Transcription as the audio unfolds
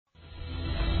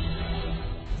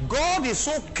God is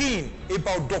so keen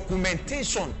about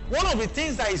documentation. One of the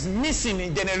things that is missing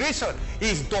in generation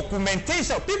is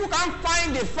documentation. People can't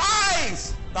find the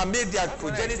files that made their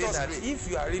progenitors great. If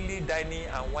you are really dining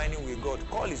and whining with God,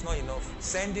 call is not enough.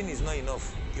 Sending is not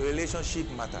enough. Your relationship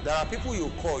matter. There are people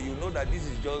you call, you know that this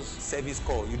is just service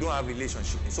call. You don't have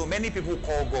relationship. So many people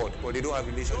call God, but they don't have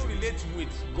relationship. Don't relate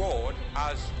with God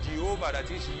as Jehovah, that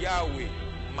is Yahweh,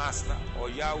 Master, or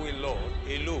Yahweh Lord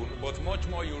alone, but much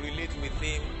more you relate with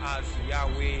him as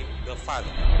Yahweh the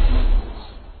Father.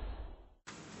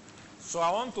 So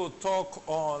I want to talk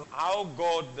on how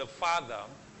God the Father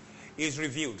is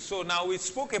revealed. So now we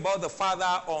spoke about the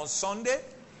Father on Sunday,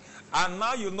 and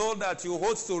now you know that you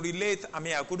ought to relate.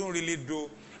 I couldn't really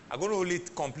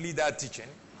complete that teaching.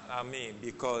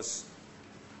 Because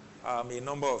a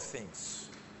number of things.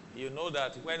 You know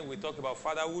that when we talk about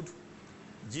fatherhood,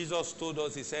 Jesus told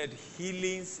us, he said,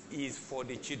 healings is for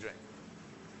the children.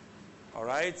 All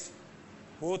right?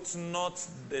 Ought not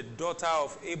the daughter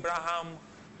of Abraham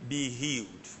be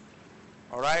healed?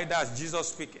 All right? That's Jesus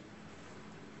speaking.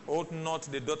 Ought not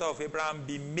the daughter of Abraham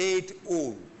be made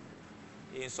whole?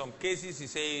 In some cases, he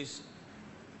says,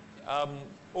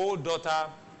 oh daughter,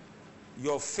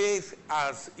 your faith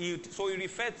has healed. So he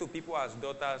referred to people as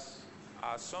daughters,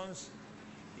 as sons,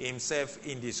 himself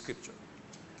in the scripture.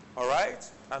 All right?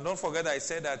 And don't forget I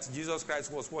said that Jesus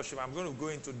Christ was worshipped. I'm going to go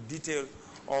into detail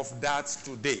of that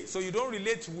today. So you don't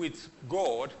relate with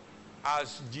God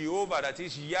as Jehovah, that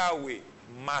is Yahweh,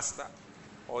 Master,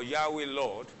 or Yahweh,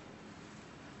 Lord.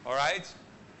 All right?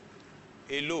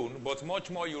 Alone, but much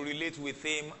more you relate with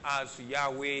him as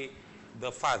Yahweh,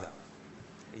 the Father.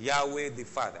 Yahweh, the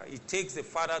Father. It takes the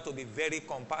Father to be very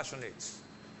compassionate.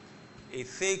 It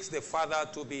takes the Father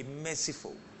to be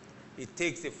merciful. It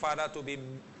takes the Father to be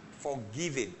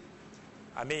forgiving.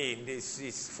 This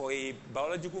is for a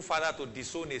biological father to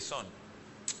disown a son.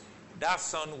 That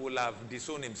son will have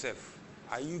disowned himself.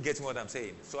 Are you getting what I'm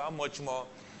saying? So how much more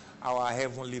our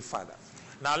Heavenly Father?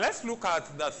 Now let's look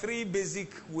at the three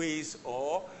basic ways,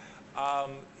 or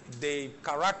the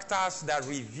characters that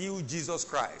reveal Jesus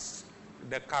Christ.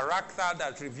 The character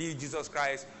that reveals Jesus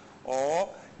Christ, or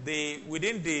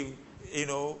within the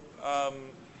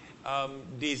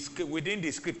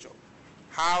scripture,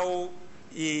 how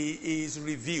he is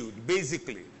revealed.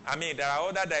 Basically, there are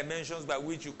other dimensions by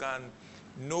which you can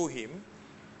know him,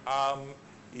 but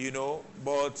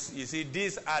you see,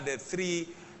 these are the three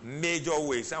major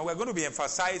ways, and we're going to be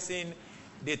emphasizing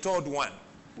the third one.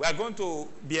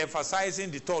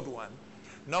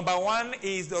 Number one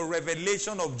is the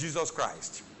revelation of Jesus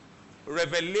Christ.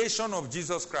 Revelation of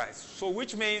Jesus Christ. So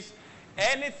which means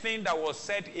anything that was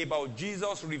said about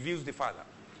Jesus reveals the Father.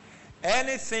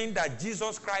 Anything that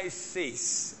Jesus Christ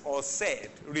says or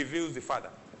said reveals the Father.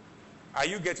 Are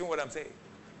you getting what I'm saying?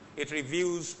 It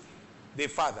reveals the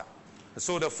Father.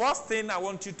 So the first thing I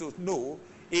want you to know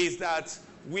is that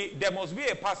there must be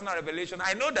a personal revelation.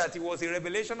 I know that it was a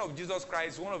revelation of Jesus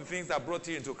Christ, one of the things that brought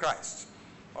you into Christ.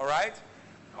 All right?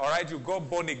 All right, you got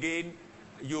born again.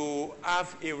 You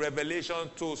have a revelation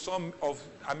to some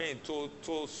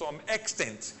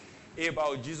extent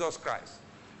about Jesus Christ.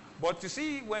 But you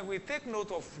see, when we take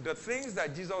note of the things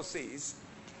that Jesus says,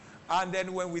 and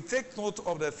then when we take note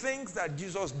of the things that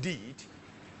Jesus did,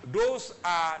 those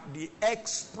are the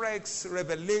express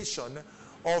revelation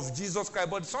of Jesus Christ,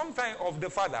 but sometimes of the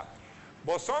Father.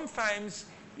 But sometimes,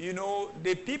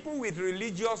 the people with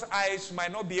religious eyes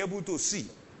might not be able to see.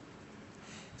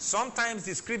 Sometimes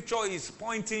the scripture is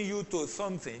pointing you to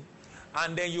something,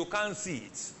 and then you can't see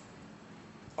it.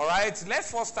 All right,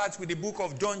 let's first start with the book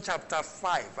of John chapter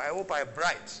 5. I hope I'm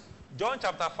right. John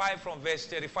chapter 5 from verse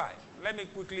 35. Let me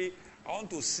quickly, I want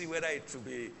to see whether it will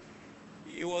be.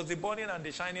 It was the burning and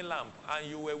the shining lamp, and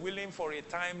you were willing for a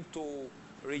time to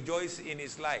rejoice in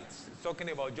his light. It's talking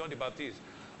about John the Baptist.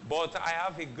 But I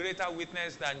have a greater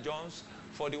witness than John's,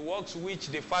 for the works which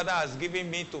the Father has given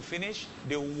me to finish,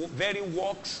 the very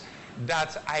works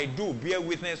that I do bear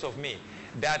witness of me,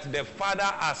 that the Father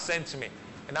has sent me.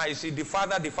 And now you see the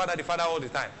Father all the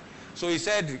time. So he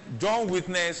said John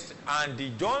witnessed,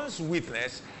 and John's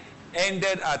witness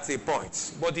ended at a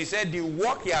point. But he said the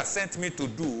work he has sent me to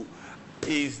do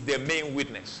is the main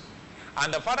witness.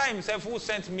 And the Father himself who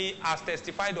sent me has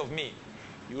testified of me.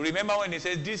 You remember when he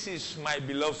said, this is my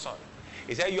beloved Son.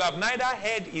 He said, you have neither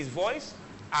heard his voice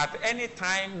at any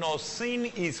time nor seen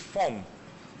his form.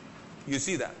 You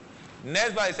see that?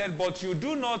 Next verse, he said, but you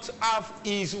do not have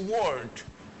his word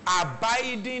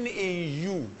abiding in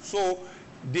you. So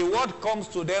the word comes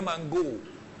to them and go.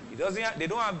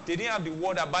 They didn't have the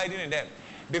word abiding in them.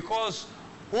 Because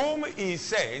whom he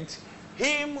sent,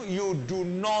 him you do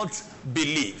not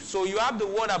believe. So you have the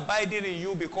word abiding in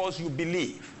you because you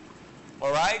believe.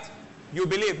 All right? You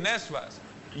believe. Next verse.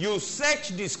 You search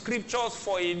the scriptures,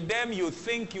 for in them you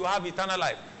think you have eternal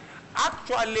life.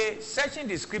 Actually, searching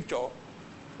the scripture,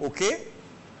 okay,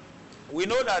 we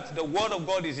know that the word of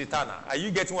God is eternal. Are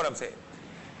you getting what I'm saying?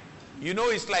 You know,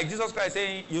 it's like Jesus Christ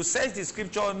saying, you search the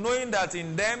scripture knowing that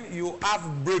in them you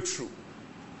have breakthrough.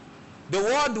 The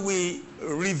word will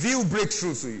reveal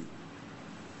breakthrough to you.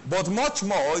 But much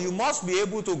more, you must be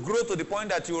able to grow to the point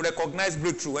that you recognize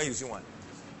breakthrough when you see one.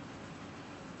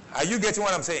 Are you getting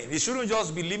what I'm saying? It shouldn't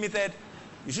just be limited.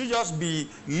 You should just be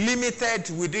limited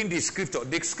within the scripture.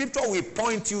 The scripture will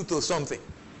point you to something.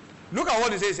 Look at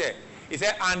what it says here. It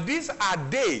said, and these are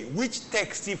they which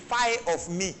testify of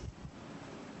me.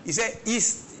 He said,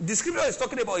 the scripture is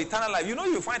talking about eternal life. You know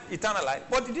you find eternal life,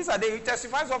 but these are they which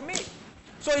testifies of me.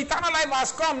 So eternal life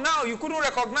has come now. You couldn't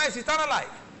recognize eternal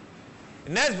life.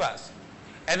 Next verse.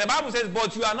 And the Bible says,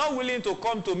 but you are not willing to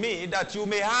come to me that you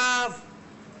may have,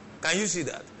 can you see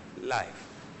that? Life.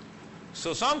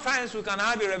 So sometimes we can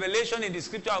have a revelation in the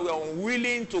scripture and we are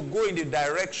unwilling to go in the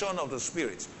direction of the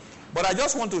Spirit. But I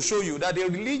just want to show you that the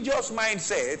religious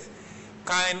mindset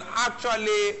can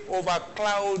actually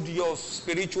overcloud your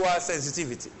spiritual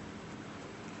sensitivity.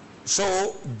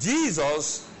 So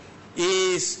Jesus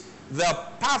is the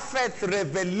perfect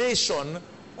revelation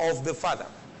of the Father.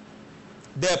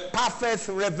 The perfect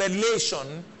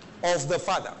revelation of the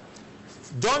Father.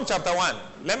 John chapter 1.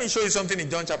 Let me show you something in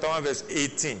John chapter 1 verse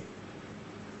 18.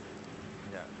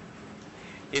 Yeah.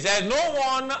 It says, no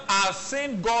one has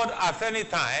seen God at any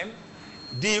time.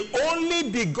 The only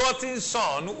begotten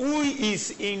Son, who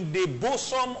is in the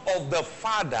bosom of the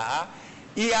Father,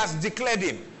 he has declared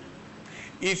him.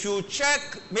 If you check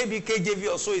maybe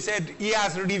KJV or so, he said he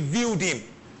has revealed him.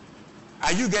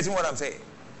 Are you getting what I'm saying?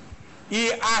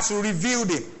 He has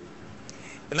revealed him.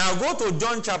 Now go to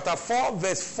John chapter 4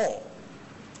 verse 4.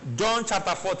 John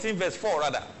chapter 14 verse 4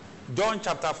 rather. John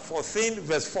chapter 14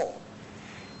 verse 4.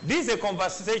 This is a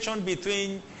conversation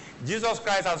between Jesus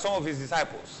Christ and some of his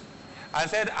disciples. And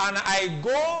said, and I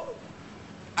go,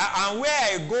 and where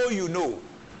I go you know,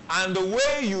 and the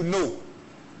way you know.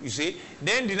 You see?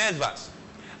 Then the next verse.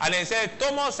 And he said,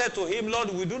 Thomas said to him, Lord,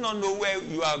 we do not know where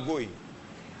you are going.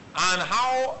 And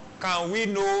how can we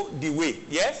know the way?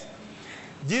 Yes?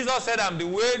 Jesus said, I'm the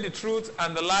way, the truth,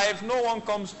 and the life. No one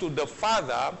comes to the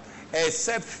Father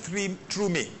except through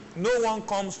me. No one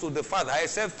comes to the Father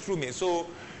except through me. So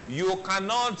you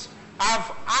cannot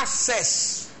have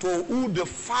access to who the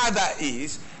Father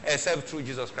is except through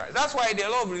Jesus Christ. That's why there are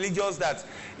a lot of religions that,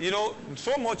 you know,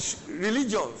 so much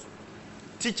religion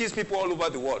teaches people all over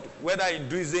the world, whether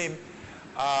Hinduism,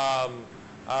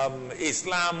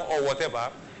 Islam, or whatever,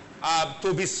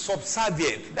 to be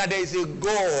subservient, that there is a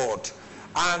God,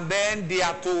 and then they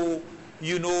are to,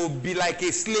 you know, be like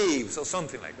a slave or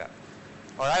something like that.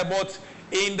 All right, but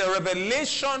in the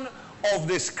revelation of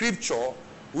the scripture,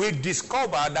 we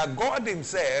discover that God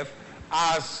himself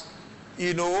has,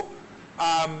 you know,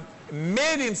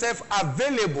 made himself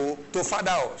available to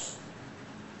father us.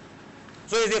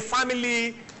 So it's a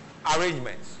family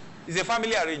arrangement. It's a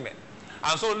family arrangement.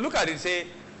 And so look at it, say,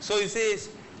 so it says,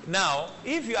 now,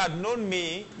 if you had known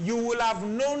me, you will have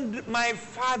known my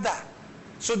Father.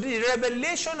 So the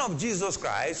revelation of Jesus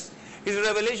Christ is a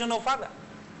revelation of Father.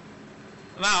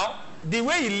 Now, the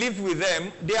way he lived with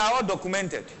them, they are all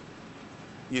documented.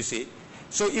 You see?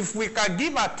 So if we can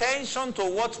give attention to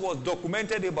what was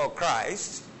documented about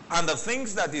Christ and the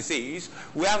things that he says,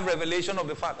 we have revelation of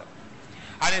the Father.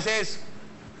 And he says,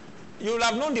 you will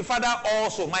have known the Father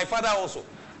also, my Father also.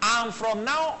 And from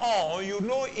now on, you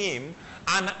know him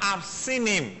and have seen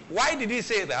him. Why did he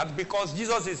say that? Because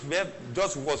Jesus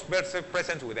was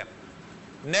present with them.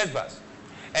 Next verse.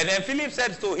 And then Philip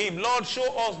said to him, Lord, show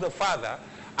us the Father,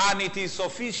 and it is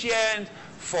sufficient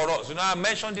for us. You know, I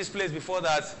mentioned this place before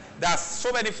that there are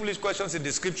so many foolish questions in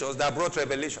the scriptures that brought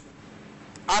revelation.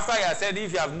 After he had said,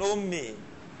 if you have known me,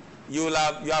 you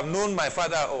have known my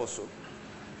Father also.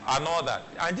 And all that.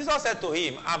 And Jesus said to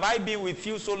him, have I been with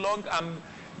you so long, and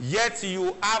yet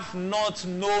you have not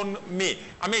known me?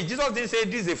 I mean, Jesus didn't say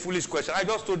this is a foolish question. I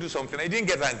just told you something. He didn't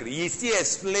get angry. He still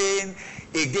explained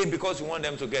again because he wanted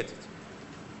them to get it.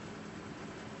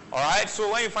 All right?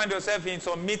 So when you find yourself in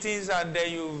some meetings and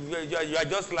then you are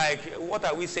just like, what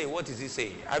are we saying? What is he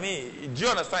saying? I mean, do you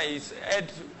understand? It's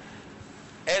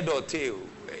head or tail.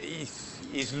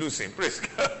 He's losing. Praise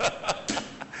God.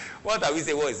 What are we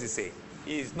saying? What is he saying?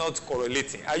 He's not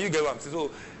correlating. Are you getting what I'm saying?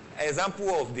 So, example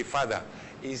of the Father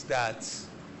is that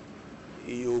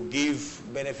you give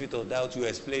benefit of doubt, you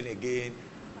explain again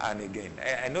and again.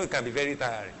 I know it can be very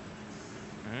tiring.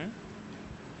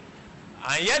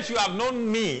 And yet you have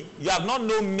known me, you have not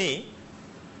known me.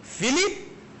 Philip,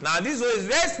 now this one is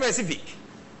very specific.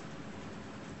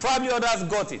 Probably others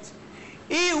got it.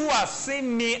 He who has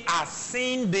seen me has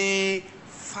seen the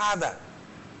Father.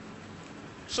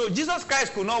 So Jesus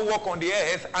Christ could not walk on the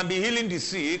earth and be healing the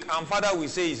sick, and Father will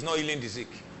say he's not healing the sick.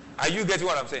 Are you getting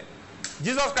what I'm saying?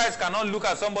 Jesus Christ cannot look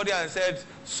at somebody and said,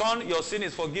 son, your sin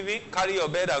is forgiven, carry your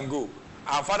bed and go.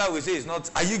 And Father will say it's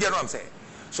not. Are you getting what I'm saying?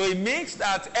 So it makes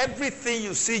that everything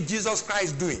you see Jesus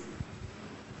Christ doing,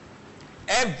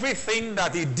 everything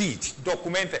that he did,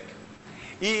 documented.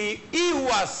 He who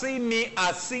has seen me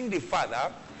has seen the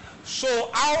Father. So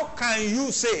how can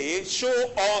you say,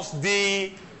 show us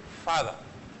the Father?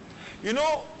 You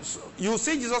know, you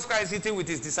see Jesus Christ eating with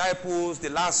his disciples, the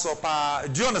Last Supper.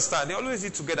 Do you understand? They always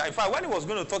eat together. In fact, when he was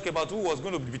going to talk about who was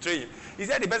going to betray him, he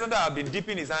said the person that had been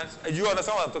dipping his hands. Do you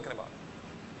understand what I'm talking about?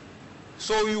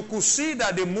 So you could see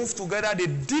that they moved together, they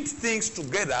did things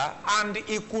together, and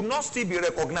it could not still be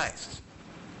recognized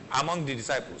among the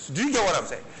disciples. Do you get what I'm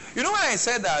saying? You know when I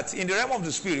said that in the realm of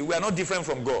the Spirit, we are not different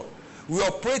from God. We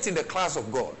operate in the class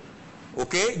of God.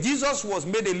 Okay? Jesus was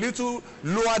made a little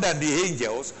lower than the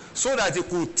angels so that he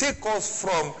could take us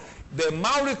from the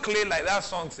miry clay, like that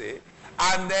song says,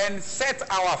 and then set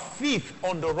our feet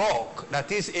on the rock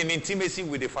that is in intimacy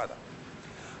with the Father.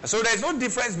 So there's no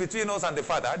difference between us and the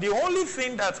Father. The only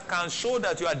thing that can show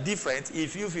that you are different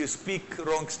if you speak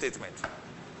wrong statement.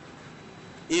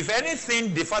 If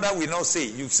anything the Father will not say,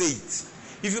 you say it.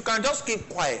 If you can just keep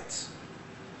quiet.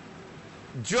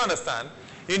 Do you understand?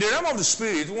 In the realm of the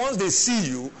Spirit, once they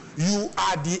see you, you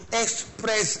are the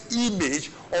express image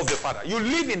of the Father. You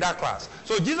live in that class.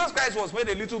 So Jesus Christ was made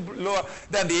a little lower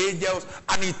than the angels,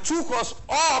 and he took us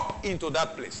up into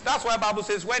that place. That's why the Bible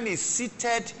says when he's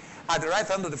seated at the right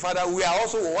hand of the Father, we are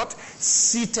also what?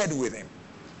 Seated with him.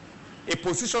 A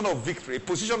position of victory, a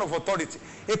position of authority,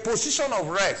 a position of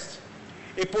rest,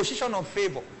 a position of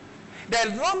favor. There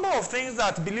are a number of things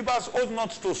that believers ought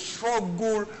not to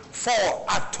struggle for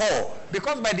at all.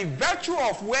 Because by the virtue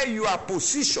of where you are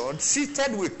positioned,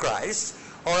 seated with Christ,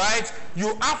 all right,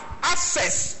 you have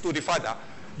access to the Father.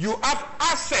 You have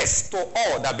access to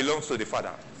all that belongs to the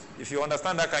Father. If you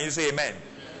understand that, can you say amen?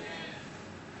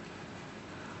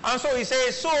 And so he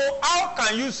says, so how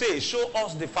can you say, show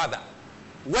us the Father?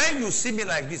 When you see me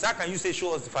like this, how can you say,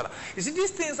 show us the Father? You see, these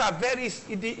things are very,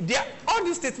 all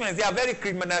these statements, they are very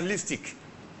criminalistic.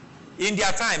 In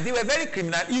their time, they were very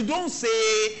criminal. You don't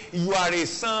say you are a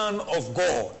son of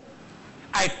God.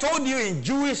 I told you in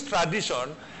Jewish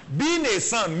tradition, being a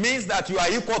son means that you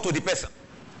are equal to the person.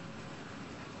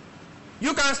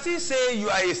 You can still say you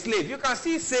are a slave. You can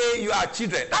still say you are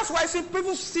children. That's why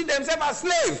people see themselves as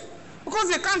slaves.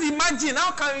 Because they can't imagine,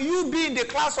 how can you be in the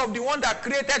class of the one that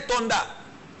created thunder?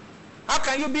 How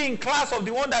can you be in class of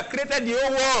the one that created the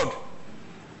whole world?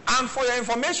 And for your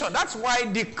information, that's why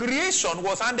the creation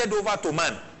was handed over to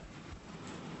man.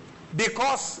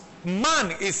 Because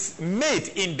man is made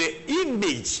in the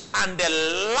image and the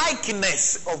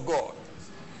likeness of God.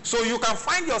 So you can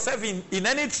find yourself in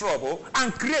any trouble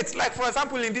and create. Like for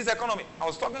example, in this economy, I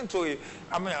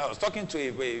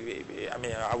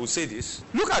would say this.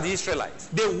 Look at the Israelites.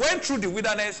 They went through the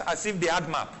wilderness as if they had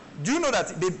map. Do you know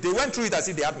that they went through it as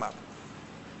if they had map?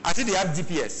 As if they had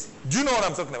GPS. Do you know what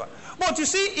I'm talking about? But you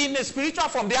see, in a spiritual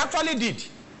form, they actually did.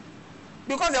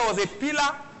 Because there was a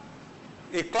pillar,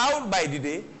 a cloud by the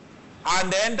day,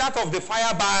 and then that of the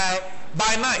fire by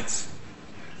night.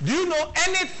 Do you know,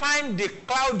 anytime the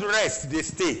cloud rests, they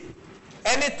stay.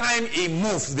 Anytime it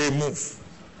moves, they move.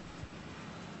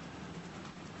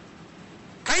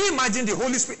 Can you imagine the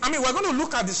Holy Spirit? I mean, we're going to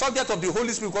look at the subject of the Holy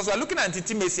Spirit because we're looking at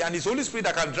intimacy, and it's Holy Spirit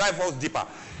that can drive us deeper.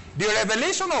 The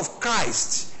revelation of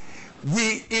Christ,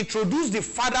 we introduce the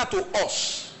Father to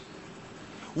us.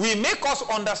 We make us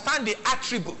understand the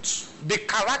attributes, the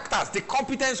characters, the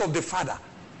competence of the Father.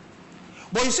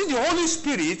 But you see, the Holy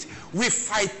Spirit, we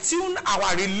fine-tune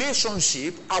our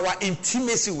relationship, our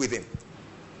intimacy with him.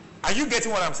 Are you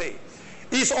getting what I'm saying?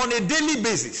 It's on a daily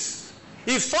basis.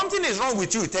 If something is wrong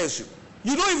with you, it tells you.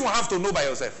 You don't even have to know by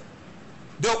yourself.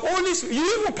 The Holy Spirit,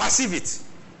 you even perceive it.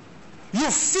 You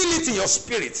feel it in your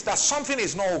spirit that something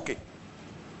is not okay.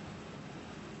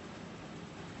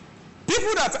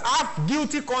 People that have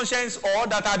guilty conscience or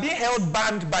that are being held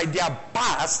bound by their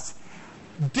past,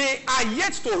 they are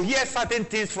yet to hear certain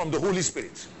things from the Holy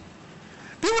Spirit.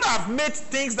 People that have made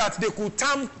things that they could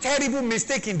term terrible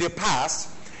mistake in the past,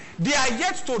 they are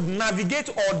yet to navigate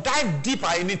or dive deeper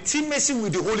in intimacy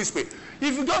with the Holy Spirit.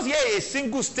 If you just hear a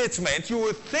single statement, you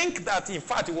will think that in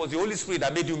fact it was the Holy Spirit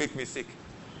that made you make mistake.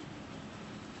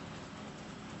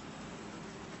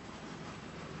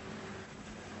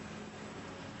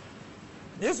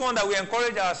 This one that we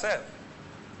encourage ourselves.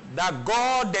 That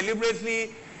God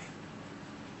deliberately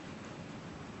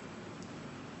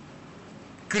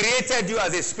created you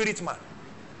as a spirit man.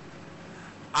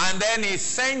 And then he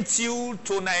sent you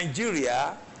to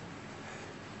Nigeria,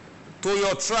 to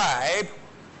your tribe,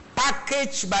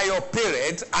 packaged by your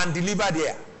parents and delivered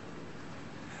here.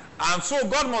 And so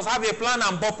God must have a plan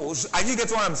and purpose, and you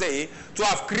get what I'm saying, to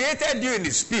have created you in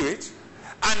the spirit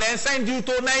and then send you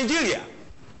to Nigeria.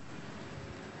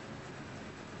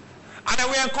 And then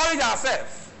we encourage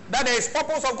ourselves that there is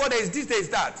purpose of God, there is this, there is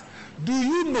that. Do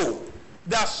you know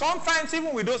that sometimes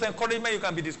even with those encouragement you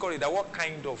can be discouraged? That what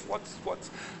kind of,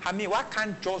 why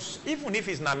can't just, even if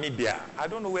it's Namibia, I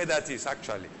don't know where that is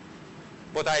actually,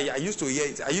 but I used to hear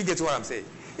it. Are you getting what I'm saying?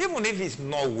 Even if it's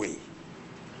Norway,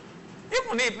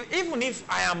 even if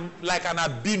I am like an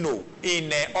albino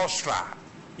in Austria,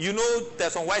 you know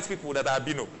there's some white people that are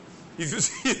albino. If you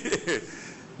see,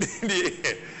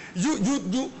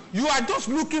 you are just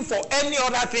looking for any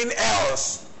other thing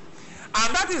else.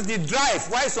 And that is the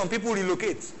drive why some people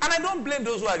relocate. And I don't blame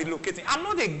those who are relocating. I'm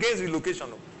not against relocation.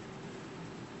 No.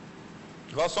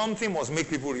 Because something must make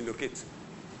people relocate.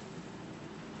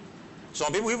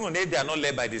 Some people, even if they are not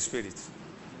led by the Spirit,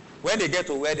 when they get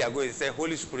to where they are going, they say,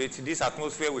 Holy Spirit, this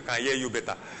atmosphere, we can hear you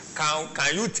better.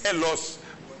 Can you tell us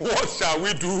what shall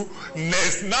we do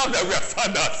next now that we have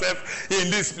found ourselves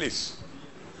in this place?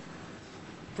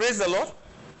 Praise the Lord.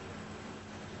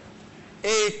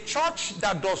 A church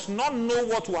that does not know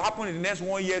what will happen in the next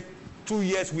 1 year, 2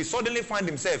 years, will suddenly find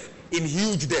himself in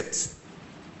huge debt.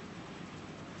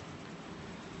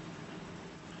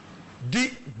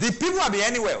 The people will be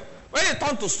anywhere. When they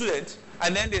turn to students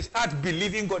and then they start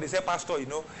believing God, they say, Pastor, you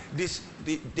know, there's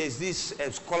this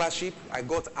scholarship, I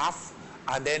got half,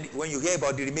 and then when you hear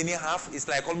about the remaining half, it's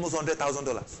like almost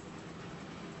 $100,000.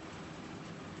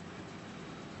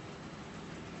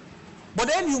 But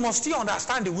then you must still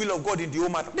understand the will of God in the whole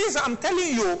matter. This, I'm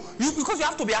telling you, because you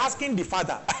have to be asking the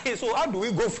Father. So how do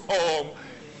we go from?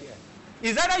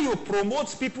 Is that you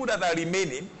promote people that are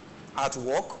remaining at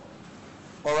work,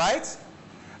 all right,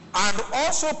 and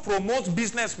also promote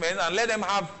businessmen and let them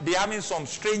be having some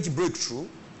strange breakthrough.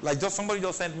 Like somebody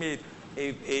just sent me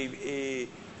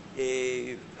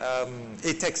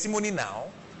a testimony now.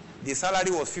 The salary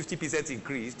was 50%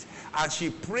 increased, and she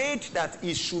prayed that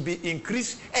it should be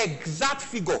increased exact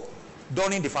figure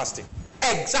during the fasting.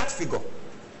 Exact figure.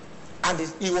 And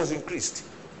it was increased.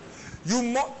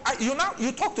 You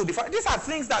talk to the Father. These are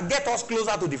things that get us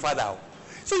closer to the Father.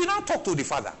 So you now talk to the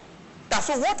Father.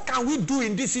 So what can we do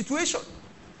in this situation?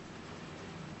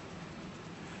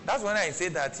 That's when I say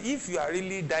that if you are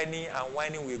really dining and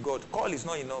whining with God, call is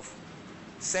not enough.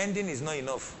 Sending is not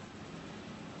enough.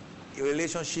 A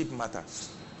relationship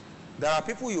matters. There are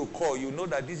people you call, you know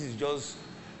that this is just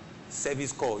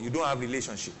service call. You don't have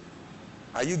relationship.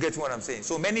 Are you getting what I'm saying?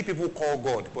 So many people call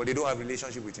God, but they don't have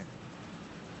relationship with him.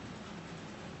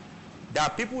 There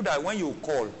are people that when you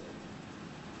call,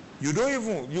 you don't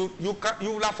even, you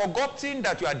will have forgotten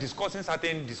that you are discussing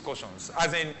certain discussions.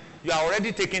 As in, you are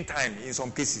already taking time in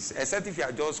some cases, except if you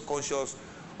are just conscious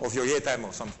of your airtime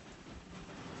or something.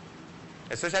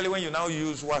 Especially when you now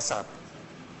use WhatsApp.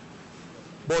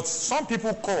 But some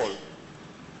people call,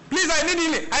 please, I need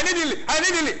healing, I need healing, I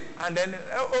need healing. And then,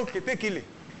 okay, take healing.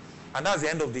 And that's the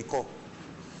end of the call.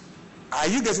 Are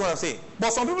you getting what I'm saying?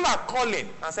 But some people are calling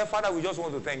and say, Father, we just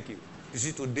want to thank you. You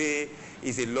see, today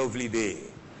is a lovely day.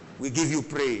 We give you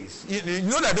praise. You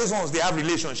know that those ones, they have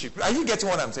relationship. Are you getting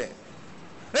what I'm saying?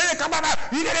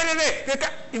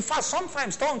 In fact,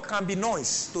 sometimes tongue can be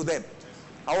noise to them.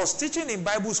 I was teaching in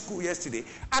Bible school yesterday,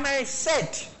 and I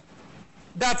said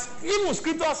that even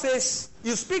scripture says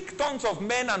you speak tongues of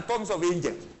men and tongues of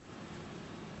angels.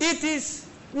 It is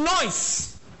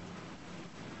noise.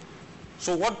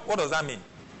 So what does that mean?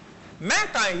 Men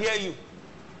can hear you,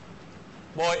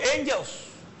 but angels,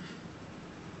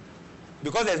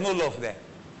 because there's no love there.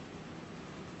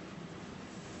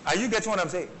 Are you getting what I'm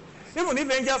saying? Even if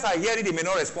angels are hearing, they may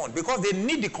not respond because they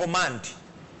need the command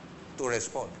to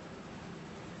respond.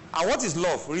 And what is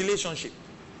love? Relationship.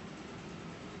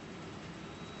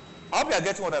 I hope you are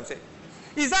getting what I'm saying.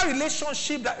 Is that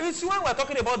relationship that, it's when we're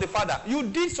talking about the Father, you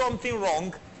did something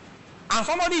wrong and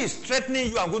somebody is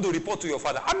threatening you and going to report to your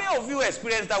father. How many of you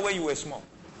experienced that when you were small?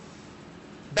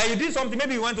 That you did something,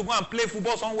 maybe you went to go and play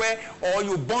football somewhere, or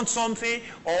you burnt something,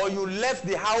 or you left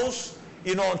the house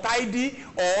untidy,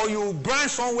 or you ran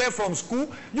somewhere from school.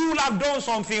 You will have done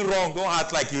something wrong. Don't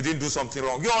act like you didn't do something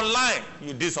wrong. You're online.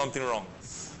 You did something wrong.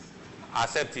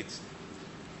 Accept it.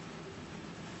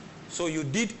 So you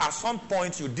did, at some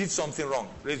point, you did something wrong.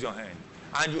 Raise your hand.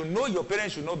 And you know your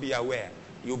parents should not be aware.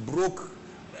 You broke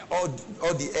all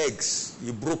the eggs,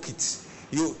 you broke it.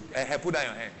 You put down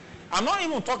your hand. I'm not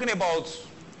even talking about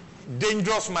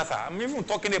dangerous matter. I'm even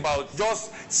talking about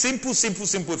just simple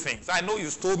things. I know you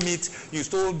stole meat, you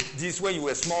stole this when you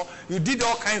were small. You did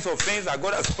all kinds of things that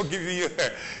God has forgiven you,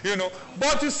 you know.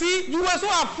 But you see, you were so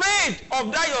afraid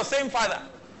of that your same father.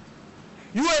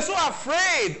 You were so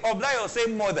afraid of that your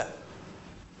same mother.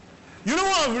 You know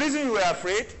one of the reasons you were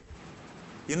afraid?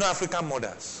 You know African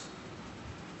mothers.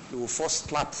 You will first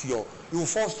slap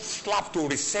to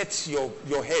reset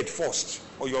your head first,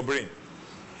 or your brain.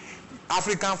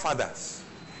 African fathers,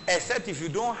 except if you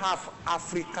don't have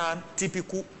African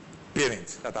typical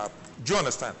parents that are, do you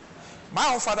understand?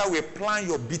 My own father will plan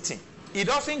your beating. It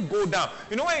doesn't go down.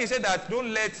 You know when he said that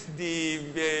don't let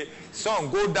the son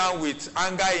go down with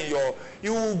anger in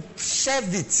you will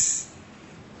shove it.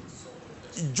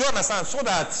 Do you understand? So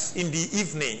that in the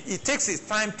evening, it takes his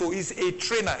time to, he's a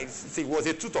trainer, he was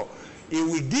a tutor. He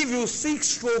will give you 6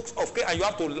 strokes of care and you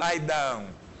have to lie down.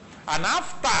 And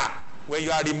after, when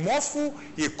you are remorseful,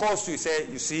 he calls you, he says,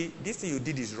 you see, this thing you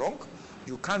did is wrong.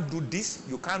 You can't do this,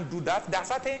 you can't do that. There's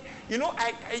certain, you know,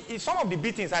 some of the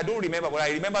beatings I don't remember, but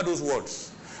I remember those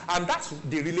words. And that's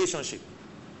the relationship.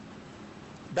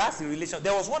 That's the relationship.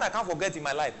 There was one I can't forget in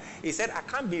my life. He said, I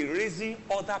can't be raising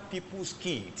other people's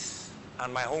kids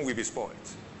and my home will be spoiled.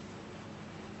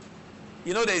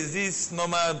 You know, there is this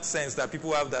normal sense that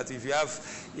people have that if you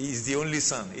have, he's the only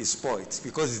son, he's spoiled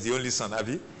because he's the only son, have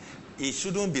you? He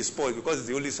shouldn't be spoiled because he's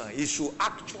the only son. He should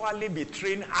actually be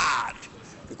trained hard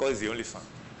because he's the only son.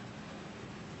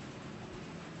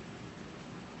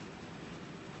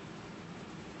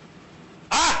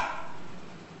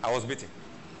 I was beaten.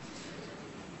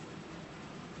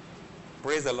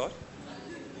 Praise the Lord.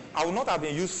 I would not have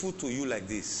been useful to you like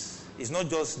this. It's not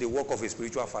just the work of a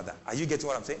spiritual father. Are you getting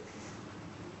what I'm saying?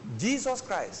 Jesus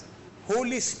Christ,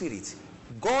 Holy Spirit,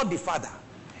 God the Father,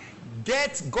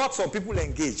 got some people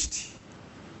engaged.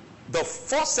 The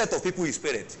first set of people is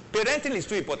parents. Parenting is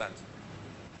too important.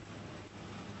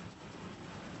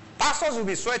 Pastors will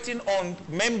be sweating on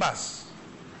members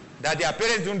that their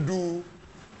parents don't do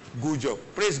good job.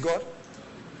 Praise God.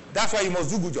 That's why you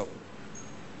must do good job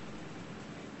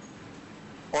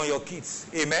on your kids.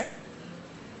 Amen.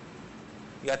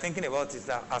 You are thinking about it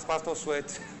that as pastor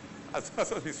sweat, as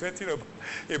pastor be sweating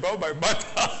about my matter,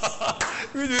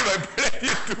 which is my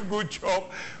parents do good job.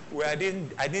 Well, I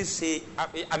didn't say.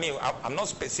 I'm not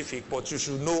specific, but you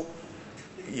should know.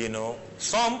 You know,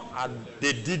 some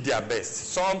they did their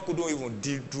best. Some couldn't even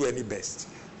do any best.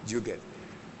 Do you get?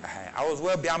 I was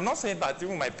well. I'm not saying that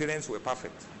even my parents were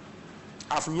perfect.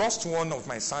 I've lost one of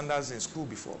my sandals in school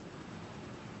before.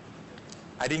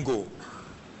 I didn't go.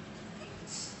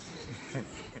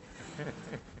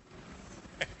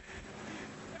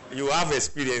 You have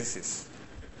experiences.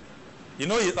 You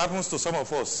know, it happens to some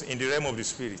of us in the realm of the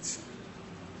spirit.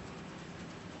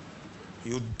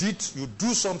 You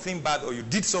do something bad or you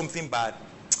did something bad,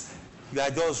 you are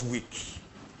just weak.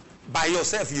 By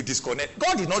yourself, you disconnect.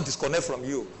 God did not disconnect from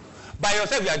you. By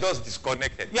yourself, you are just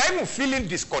disconnected. You are even feeling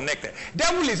disconnected.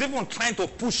 Devil is even trying to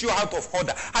push you out of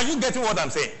order. Are you getting what I'm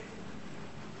saying?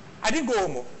 I didn't go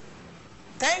home.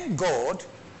 Thank God,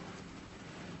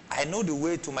 I know the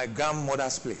way to my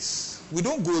grandmother's place. We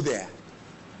don't go there.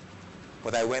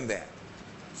 But I went there.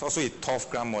 It's also a tough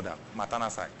grandmother, maternal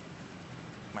side.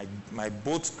 My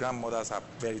both grandmothers are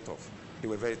very tough. They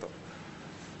were very tough.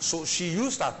 So she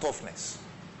used her toughness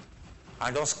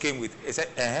and just came with, he said,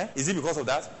 is it because of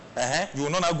that? You will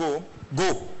not now go?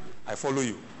 Go. I follow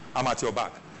you. I'm at your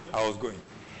back. I was going.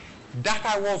 That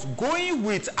I was going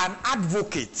with an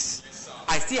advocate,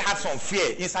 I still had some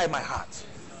fear inside my heart.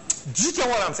 Do you get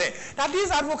what I'm saying? That this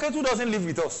advocate who doesn't live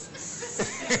with us.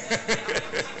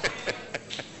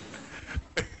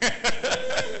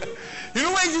 You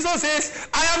know when Jesus says,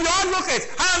 I am your advocate,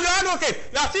 I am your advocate.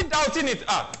 You are still doubting it.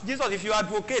 Jesus, if you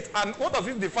advocate, and what of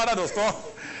if the Father does not?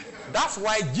 That's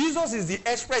why Jesus is the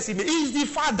express image. He is the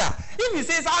Father. If he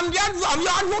says, I'm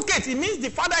your advocate, it means the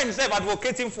Father himself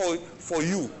advocating for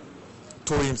you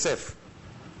to himself.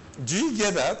 Do you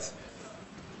get that?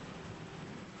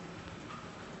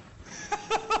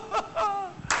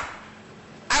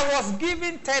 I was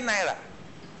given 10 naira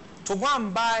to go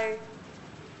and buy,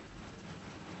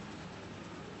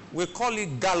 we call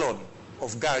it gallon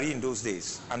of gari in those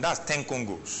days, and that's 10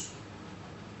 Congos.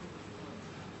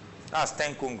 That's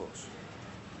 10 Congos.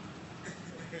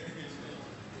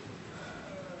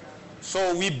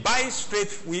 So we buy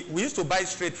straight, we used to buy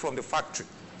straight from the factory.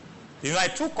 You know, I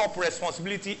took up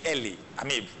responsibility early. I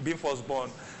mean, being firstborn,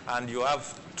 and you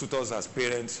have tutors as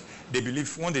parents, they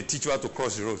believe when they teach you how to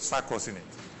cross the road, start crossing it.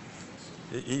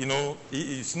 You know,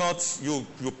 it's not you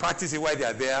practice it while they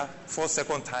are there, first,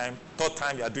 second time, third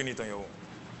time you are doing it on your own.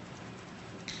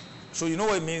 So you know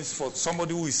what it means for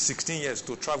somebody who is 16 years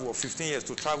to travel or 15 years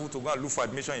to travel to go and look for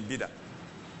admission in Bida.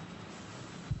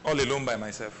 All alone by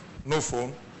myself. No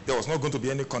phone. There was not going to be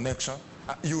any connection.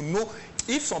 You know,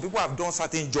 if some people have done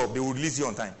certain job, they will release you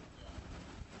on time.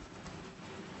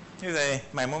 You say,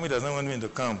 my mommy does not want me to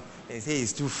come. They say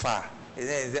it's too far. They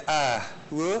say,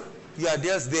 well, you are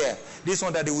just there. This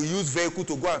one that they will use vehicle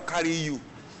to go and carry you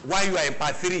while you are in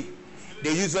part 3.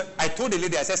 They use. I told the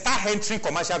lady, I said, start entering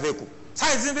commercial vehicle.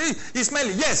 It's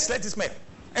smelly. Yes, let it smell.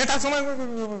 Enter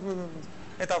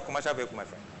commercial vehicle, my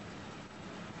friend.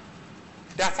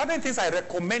 There are certain things I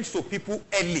recommend to people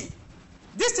early.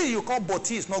 This thing you call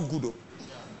boti is not good.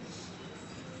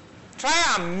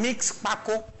 Try and mix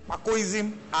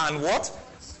Pacoism and what?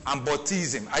 And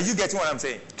botism. Are you getting what I'm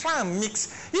saying? Try and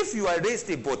mix. If you are raised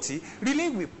a boti,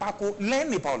 relate with Paco,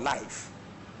 learn about life.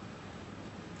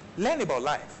 Learn about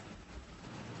life.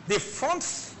 The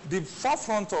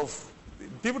forefront of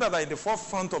people that are in the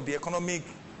forefront of the economic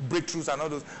breakthroughs and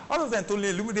all of them told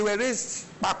me they were raised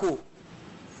Paco.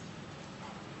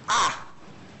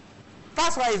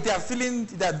 That's why if they are feeling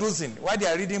they're dozing, while they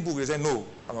are reading books, they say, no,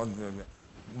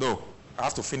 I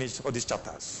have to finish all these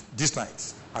chapters this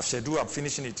night. I'm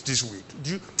finishing it this week.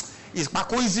 It's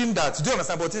Pacoism that, do you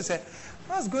understand? But they say,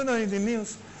 what's going on in the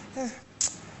news?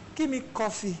 Give me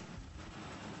coffee.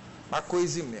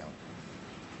 Pacoism now.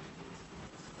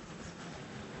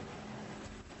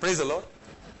 Praise the Lord.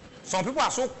 Some people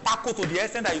are so Paco to the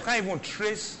extent that you can't even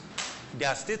trace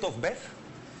their state of birth.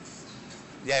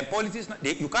 They are in politics.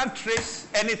 You can't trace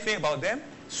anything about them.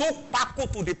 So Paco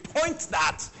to the point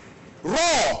that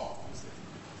raw.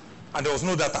 And there was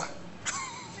no data.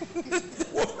 There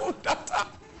was no data.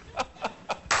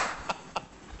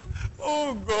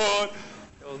 Oh God.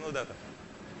 There was no data.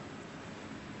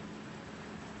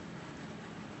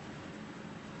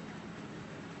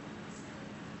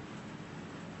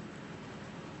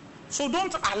 So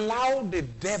don't allow the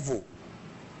devil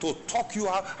to talk you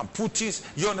out and put this.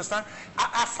 You understand?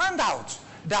 I found out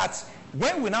that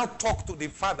when we now talk to the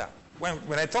father,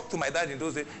 when I talk to my dad in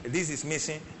those days, this is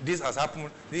missing, this has happened,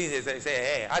 this is, I say,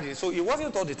 hey, how did it? So it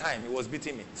wasn't all the time, he was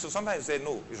beating me. So sometimes you say,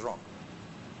 no, it's wrong.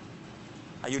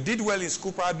 And you did well in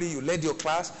school, probably, you led your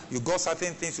class, you got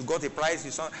certain things, you got a prize,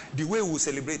 you saw the way we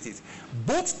celebrate it.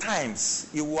 Both times,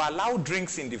 he will allow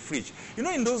drinks in the fridge. You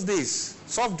know, in those days,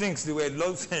 soft drinks, they were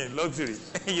luxury.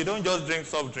 You don't just drink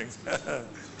soft drinks.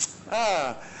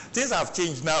 Things have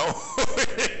changed now.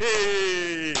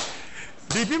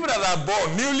 The people that are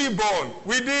born, newly born,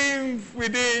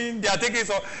 within, they are taking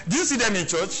some. Do you see them in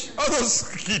church? All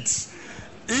those kids.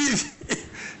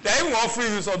 They're even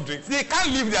offering you soft drinks. They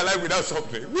can't live their life without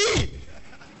soft drinks.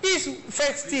 It's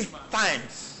festive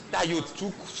times that you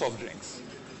took soft drinks.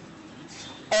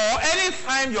 Or any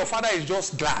time your father is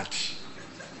just glad.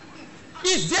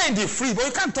 It's there in the fridge, but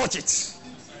you can't touch it.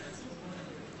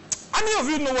 How many of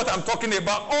you know what I'm talking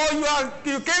about? Or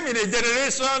you came in a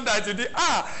generation that you did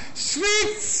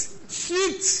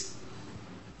strict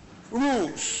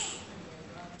rules.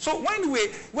 So whenever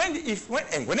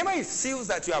he feels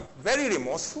that you are very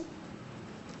remorseful,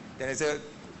 then he says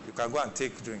you can go and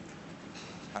take a drink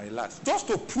and relax. Just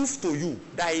to prove to you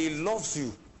that he loves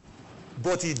you,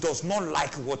 but he does not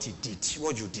like what you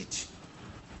did.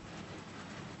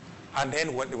 And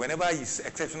then whenever he's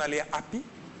exceptionally happy,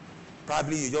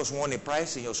 probably you just won a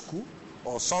prize in your school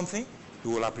or something,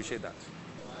 you will appreciate that.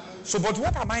 So, but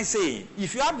what am I saying?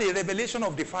 If you have the revelation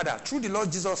of the Father through the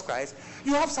Lord Jesus Christ,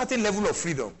 you have certain level of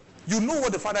freedom. You know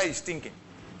what the Father is thinking.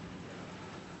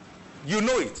 You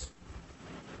know it.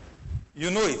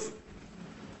 You know it.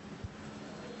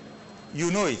 You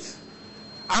know it.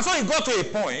 And so it got to a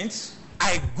point,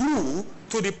 I grew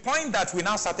to the point that we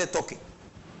now started talking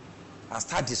and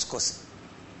start discussing.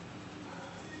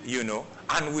 You know,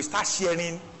 and we start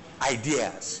sharing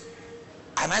ideas.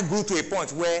 And I grew to a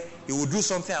point where he would do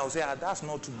something, I would say, that's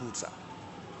not too good, sir.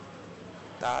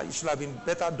 That it should have been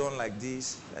better done like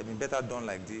this,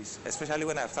 especially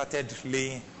when I started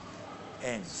laying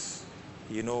hands.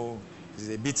 You know, it's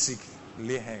a bit sick,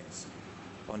 lay hands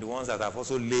on the ones that have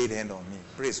also laid hand on me.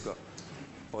 Praise God.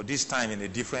 But this time in a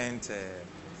different,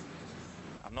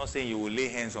 I'm not saying you will lay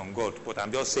hands on God, but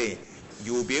I'm just saying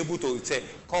you will be able to say,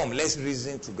 come, let's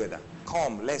reason together.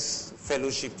 Come, let's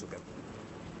fellowship together.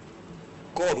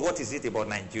 God, what is it about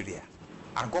Nigeria?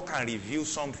 And God can reveal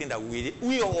something that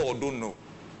we all don't know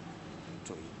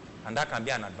to you. And that can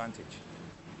be an advantage.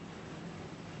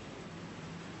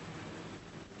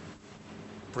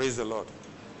 Praise the Lord.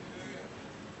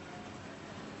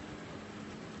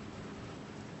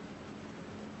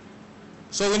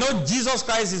 So we know Jesus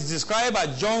Christ is described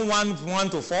at John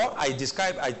 1:1-4.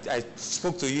 I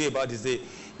spoke to you about this.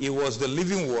 He was the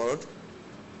living word.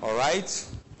 All right.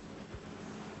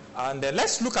 And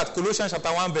let's look at Colossians chapter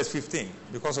 1 verse 15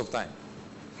 because of time.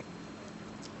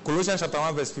 Colossians chapter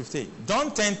 1 verse 15.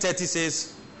 John 10:30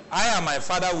 says, I and my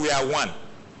Father, we are one.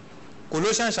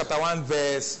 Colossians chapter 1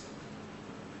 verse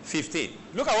 15.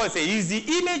 Look at what it says. He is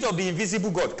the image of the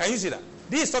invisible God. Can you see that?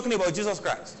 This is talking about Jesus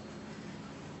Christ.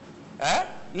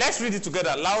 Let's read it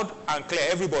together, loud and clear,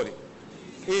 everybody.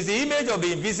 He is the image of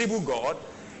the invisible God,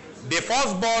 the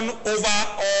firstborn over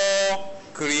all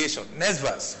creation. Next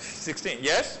verse, 16.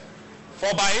 Yes?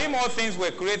 For by him all things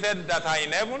were created that are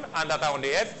in heaven and that are on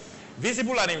the earth,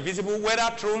 visible and invisible,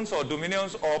 whether thrones or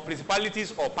dominions or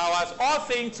principalities or powers, all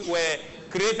things were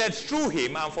created through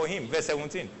him and for him. Verse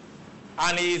 17.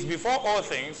 And he is before all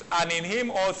things, and in him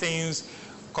all things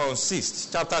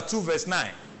consist. Chapter 2, verse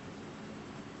 9.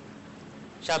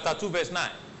 Chapter 2, verse 9.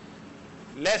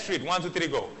 Let's read. 1, 2, 3,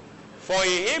 go. For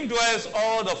in him dwells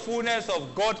all the fullness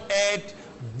of Godhead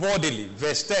bodily.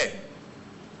 Verse 10.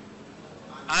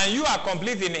 And you are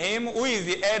complete in him, who is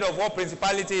the head of all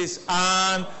principalities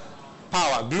and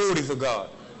power. Glory to God.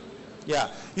 Yeah.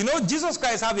 You know, Jesus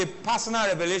Christ has a personal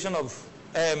revelation of,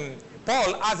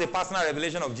 Paul has a personal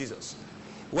revelation of Jesus.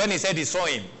 When he said he saw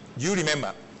him, do you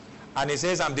remember? And he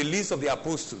says, I'm the least of the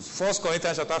apostles. 1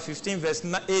 Corinthians chapter 15, verse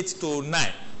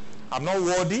 8-9. I'm not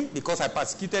worthy because I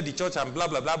persecuted the church and blah,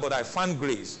 blah, blah, but I found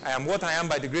grace. I am what I am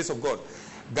by the grace of God.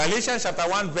 Galatians chapter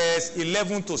 1, verse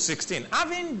 11-16.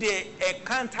 Having the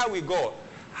encounter with God,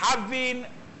 having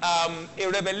a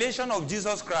revelation of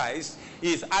Jesus Christ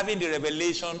is having the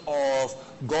revelation of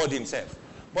God himself.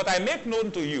 But I make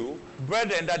known to you,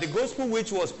 brethren, that the gospel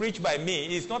which was preached by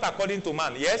me is not according to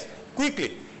man. Yes?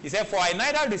 Quickly. He said, for I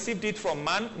neither received it from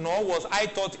man, nor was I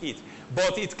taught it.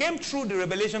 But it came through the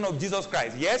revelation of Jesus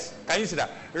Christ. Yes? Can you see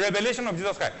that? Revelation of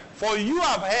Jesus Christ. For you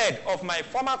have heard of my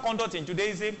former conduct in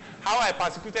Judaism, how I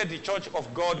persecuted the church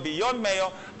of God beyond measure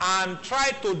and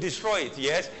tried to destroy it.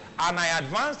 Yes? And I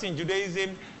advanced in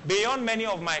Judaism beyond many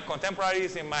of my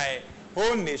contemporaries in my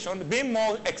own nation, being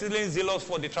more exceedingly zealous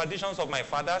for the traditions of my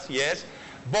fathers. Yes?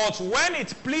 But when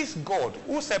it pleased God,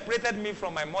 who separated me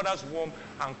from my mother's womb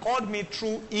and called me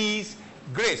through his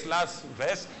grace, last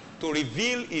verse, to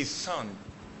reveal his son,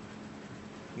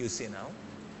 you see now,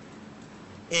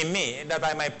 in me, that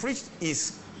I might preach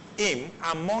him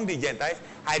among the Gentiles,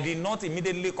 I did not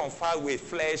immediately confer with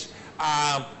flesh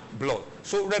and blood.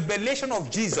 So revelation of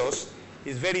Jesus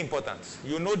is very important.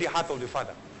 You know the heart of the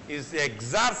Father. It's the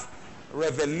exact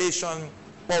revelation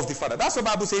of the Father. That's what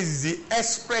the Bible says is the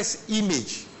express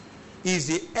image. Is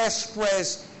the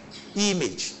express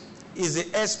image. Is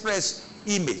the express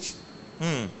image.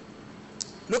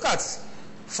 Look at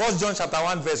 1 John chapter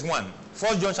 1 verse 1.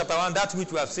 1 John chapter 1, that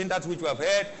which we have seen, that which we have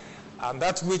heard, and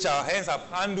that which our hands have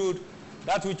handled,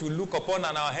 that which we look upon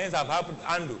and our hands have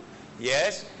handled.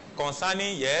 Yes,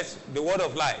 concerning, yes, the word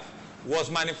of life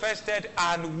was manifested,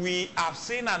 and we have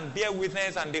seen and bear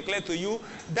witness and declare to you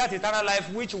that eternal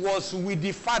life which was with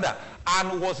the Father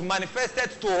and was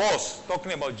manifested to us,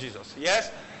 talking about Jesus.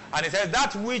 Yes? And it says,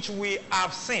 that which we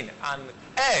have seen and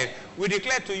heard, we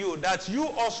declare to you, that you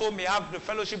also may have the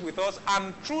fellowship with us,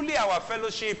 and truly our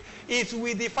fellowship is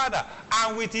with the Father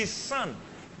and with his Son,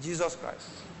 Jesus Christ.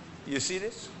 You see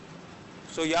this?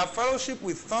 So you have fellowship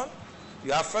with Son,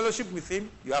 you have fellowship with him,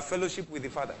 you have fellowship with the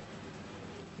Father.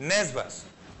 Next verse.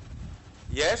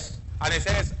 Yes? And it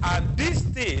says, and this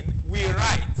thing we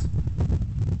write,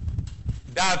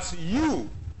 that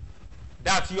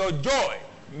your joy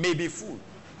may be full.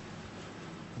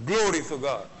 Glory to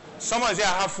God. Someone say,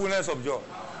 I have fullness of joy.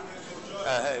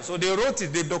 So they wrote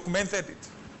it, they documented it.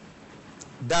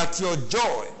 That your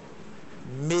joy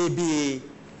may be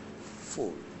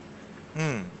full.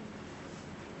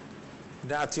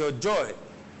 That your joy.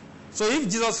 So if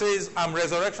Jesus says, I'm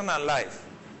resurrection and life,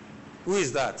 who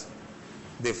is that?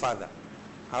 The Father.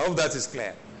 I hope that is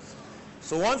clear.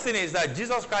 So one thing is that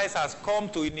Jesus Christ has come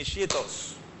to initiate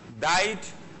us. Died,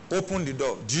 opened the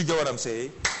door. Do you get what I'm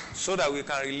saying? So that we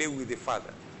can relate with the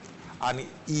Father. And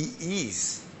he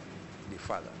is the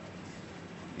Father.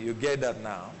 You get that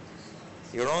now?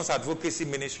 He runs advocacy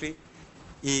ministry.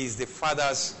 He is the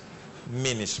Father's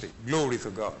ministry. Glory to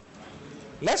God.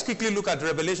 Let's quickly look at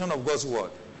revelation of God's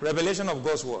word. Revelation of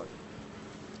God's word.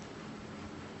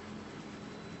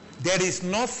 There is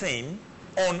nothing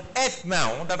on earth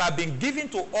now that has been given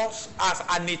to us as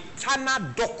an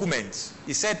eternal document.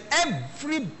 He said,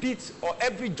 every bit or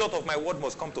every jot of my word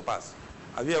must come to pass.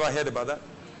 Have you ever heard about that?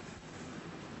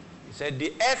 He said,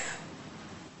 the earth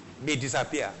may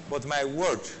disappear, but my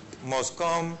word must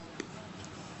come.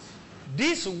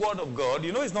 This word of God,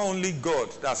 you know, it's not only God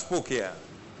that spoke here.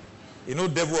 You know,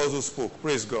 devil also spoke.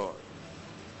 Praise God.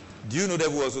 Do you know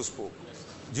devil also spoke?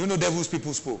 Do you know devil's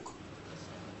people spoke?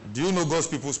 Do you know God's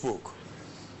people spoke?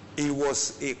 It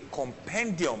was a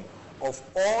compendium of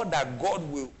all that God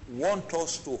will want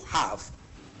us to have.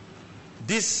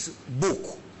 This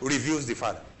book reveals the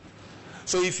Father.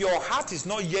 So if your heart is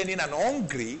not yearning and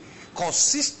hungry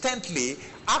consistently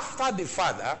after the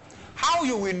Father, how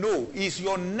you will know is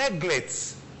your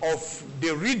neglect of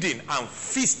the reading and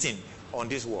feasting on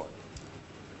this word.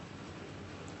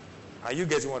 Are you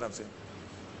getting what I'm saying?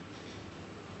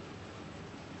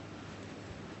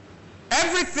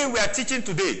 Everything we are teaching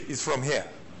today is from here.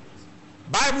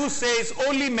 Bible says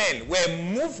holy men were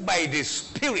moved by the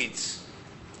Spirit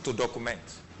to document.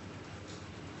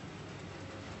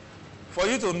 For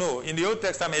you to know, in the Old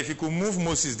Testament, if you could move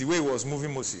Moses the way he was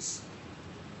moving Moses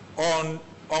on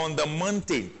the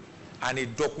mountain, and he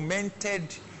documented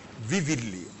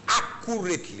vividly,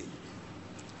 accurately,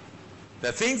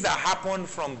 the things that happened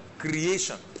from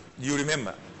creation. You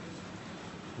remember?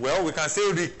 Well, we can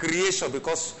say recreation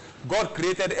because God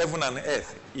created heaven and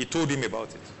earth. He told him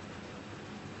about it.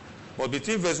 But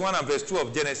between verse 1 and verse 2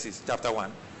 of Genesis chapter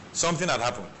 1, something had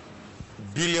happened.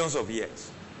 Billions of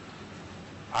years.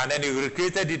 And then he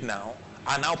recreated it now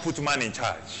and now put man in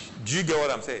charge. Do you get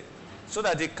what I'm saying? So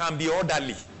that it can be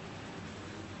orderly.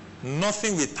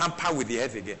 Nothing will tamper with the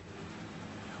earth again.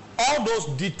 All those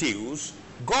details,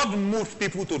 God moved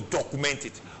people to document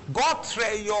it. God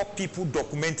treasures people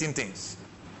documenting things.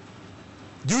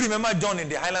 Do you remember John in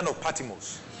the island of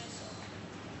Patmos?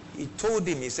 He told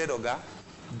him, he said, Oga,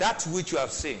 that which you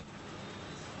have seen,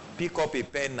 pick up a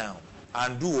pen now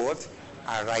and do what?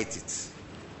 And write it.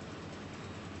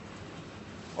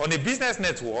 On a business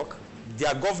network,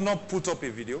 their governor put up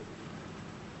a video.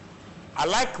 I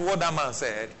like what that man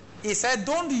said. He said,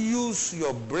 don't use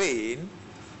your brain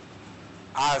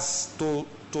as to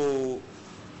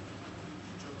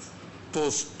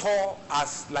store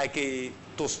as like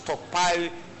to stockpile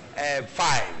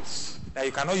files. That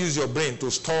you cannot use your brain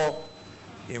to store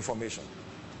information.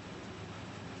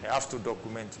 You have to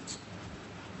document it.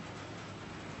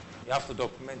 You have to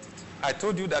document it. I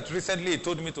told you that recently he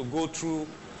told me to go through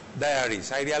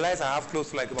diaries. I realized I have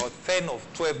close to like about 10 or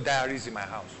 12 diaries in my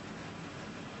house.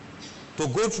 To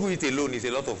go through it alone is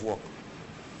a lot of work.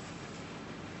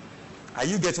 Are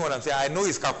you getting what I'm saying? I know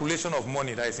it's calculation of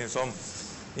money that is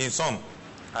in some,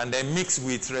 and then mixed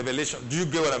with revelation. Do you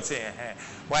get what I'm saying?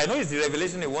 But I know it's the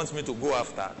revelation he wants me to go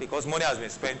after because money has been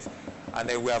spent and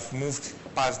then we have moved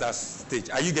past that stage.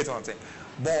 Are you getting what I'm saying?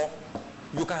 But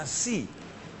you can see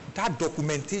that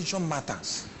documentation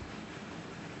matters.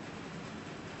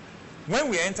 When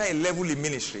we enter a level in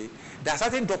ministry, there are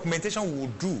certain documentation we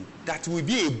will do that will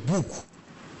be a book.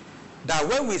 That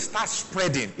when we start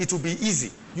spreading, it will be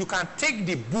easy. You can take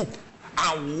the book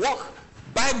and walk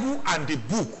Bible and the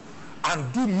book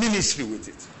and do ministry with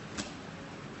it.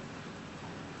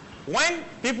 When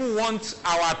people want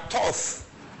our thoughts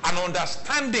and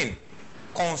understanding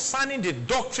concerning the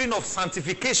doctrine of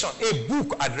sanctification, a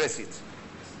book address it.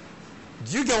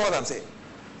 Do you get what I'm saying?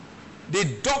 The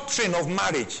doctrine of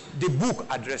marriage, the book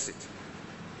address it.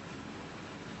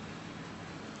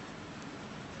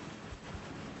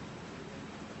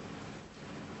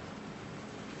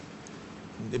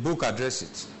 The book address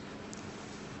it.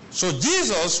 So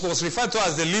Jesus was referred to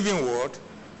as the living word,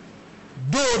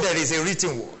 though there is a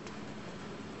written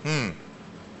word.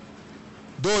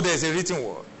 Though there is a written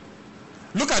word.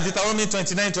 Look at Deuteronomy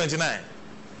 29:29.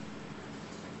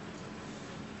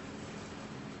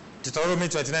 Deuteronomy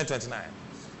 29:29.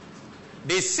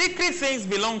 The secret things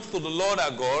belong to the Lord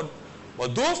our God,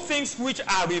 but those things which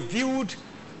are revealed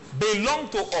belong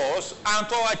to us and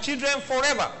to our children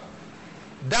forever,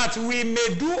 that we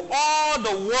may do all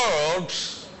the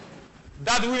words,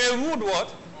 that we may rule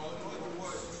what?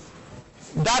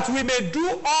 That we may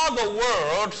do all the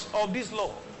words of this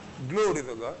law. Glory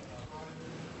to God.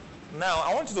 Now,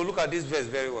 I want you to look at this verse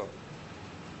very well.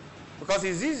 Because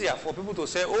it's easier for people to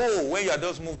say, oh, when you are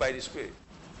just moved by the Spirit.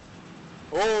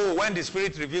 Oh, when the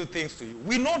Spirit reveals things to you.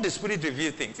 We know the Spirit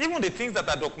reveals things. Even the things that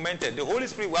are documented, the Holy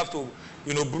Spirit will have to,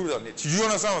 brood on it. You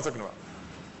understand what I'm talking about?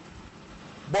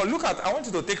 But look at, I want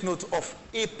you to take note of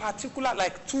a particular,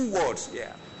 like 2 words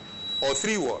here, or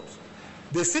 3 words.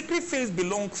 The secret things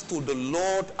belongs to the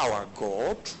Lord our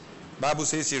God. Bible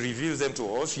says he reveals them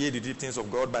to us, yea, the deep things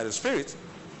of God by the Spirit.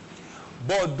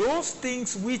 But those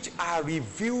things which are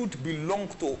revealed belong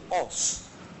to us.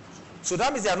 So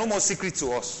that means they are no more secret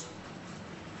to us.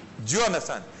 Do you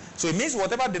understand? So it means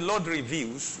whatever the Lord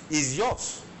reveals is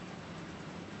yours.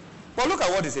 But look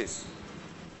at what it says.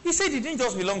 He said it didn't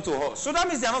just belong to us. So that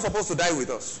means they are not supposed to die with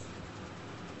us.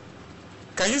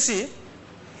 Can you see?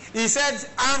 He said,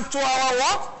 and to our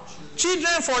what?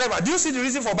 Children forever. Do you see the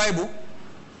reason for Bible?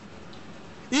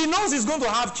 He knows he's going to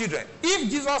have children. If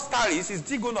Jesus tarries, he's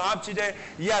still going to have children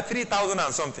year 3,000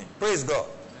 and something. Praise God.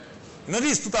 You know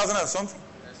this is 2,000 and something?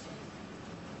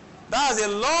 That's a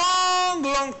long,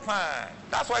 long time.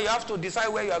 That's why you have to decide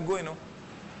where you are going. No?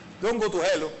 Don't go to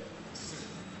hell. No?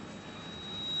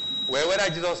 Well, whether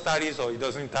Jesus tarries or he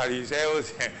doesn't tarry, hell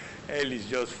is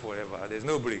just forever. There's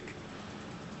no break.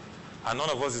 And none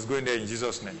of us is going there in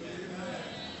Jesus' name.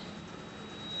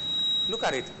 Look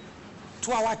at it.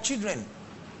 To our children,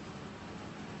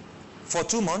 for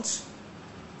 2 months,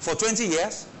 for 20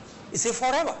 years, it's a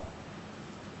forever.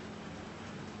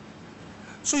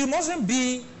 So you mustn't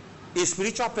be a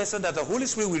spiritual person that the Holy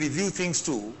Spirit will reveal things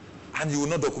to and you will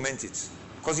not document it.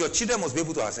 Because your children must be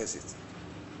able to access it.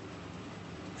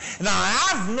 Now, I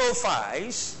have no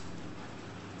files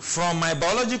from my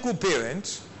biological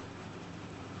parents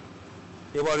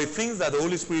about the things that the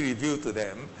Holy Spirit revealed to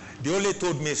them. They only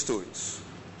told me stories.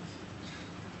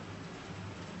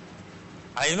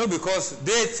 And you know, because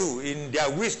they too, in their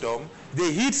wisdom,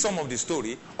 they hid some of the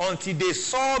story until they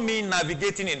saw me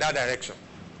navigating in that direction.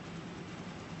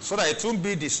 So that it won't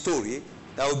be the story,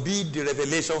 that will be the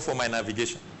revelation for my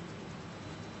navigation.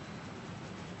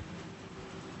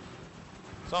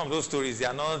 Some of those stories, they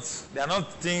are not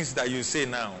things that you say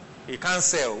now. You can't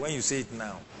sell when you say it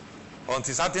now.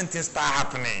 Until certain things start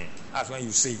happening, that's when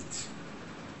you say it.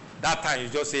 That time you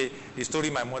just say, the story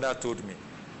my mother told me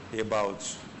about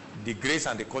the grace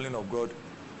and the calling of God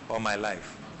on my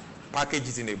life. Package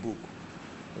it in a book.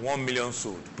 1 million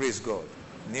sold. Praise God.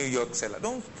 New York seller.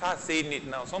 Don't start saying it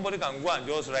now. Somebody can go and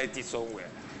just write it somewhere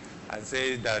and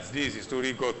say that this is the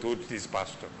story God told this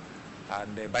pastor.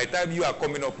 And by the time you are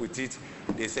coming up with it,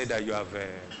 they say that you have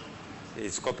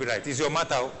it's copyright. It's your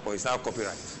matter, or it's now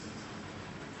copyright.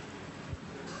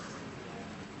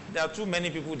 There are too many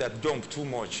people that jump too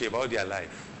much about their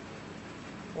life.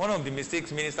 One of the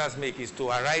mistakes ministers make is to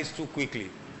arise too quickly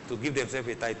to give themselves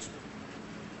a title.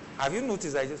 Have you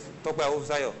noticed I just talk about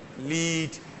Awofisayo,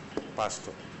 lead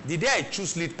pastor? The day I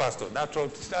choose lead pastor, that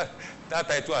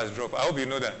title has dropped. I hope you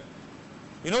know that.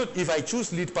 You know, if I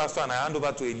choose lead pastor and I hand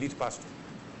over to a lead pastor,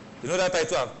 you know that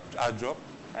title has dropped?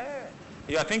 Hey,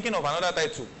 you are thinking of another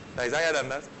title that is higher than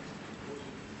that?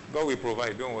 God will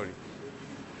provide, don't worry.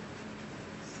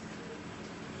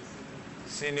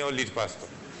 Senior lead pastor.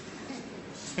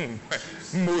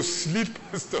 Most lead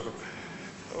pastor.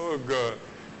 Oh God.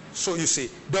 So you see,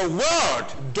 the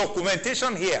word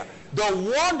documentation here, the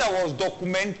word that was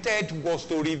documented was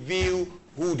to reveal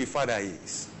who the Father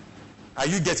is. Are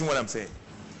you getting what I'm saying?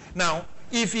 Now,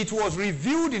 if it was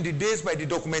revealed in the days by the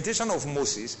documentation of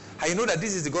Moses, I know that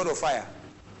this is the God of fire.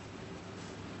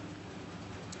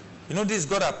 You know this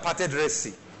God that parted Red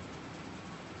Sea.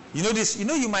 You know this. You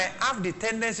know you might have the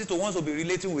tendency to want to be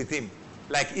relating with him,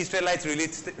 like Israelites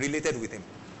related with him.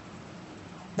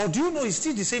 But do you know he's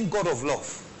still the same God of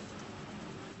love?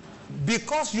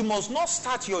 Because you must not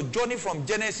start your journey from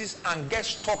Genesis and get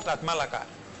stuck at Malachi.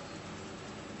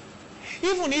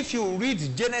 Even if you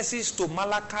read Genesis to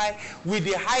Malachi with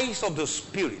the eyes of the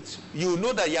Spirit, you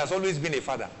know that he has always been a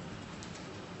father.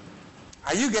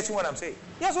 Are you getting what I'm saying?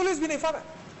 He has always been a father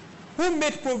who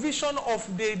made provision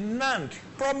of the land,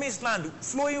 promised land,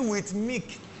 flowing with milk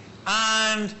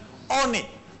and honey.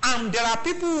 And there are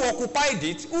people who occupied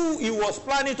it who he was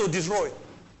planning to destroy.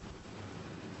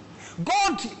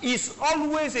 God is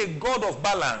always a God of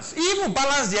balance. He even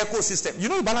balanced the ecosystem. You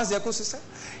know he balanced the ecosystem?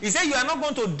 He said you are not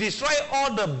going to destroy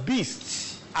all the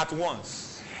beasts at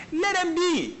once. Let them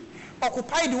be.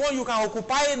 Occupy the one you can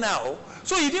occupy now.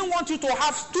 So he didn't want you to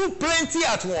have too plenty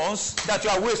at once that you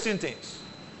are wasting things.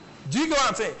 Do you get what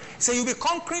I'm saying? So you'll be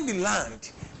conquering the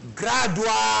land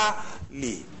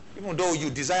gradually. Even though you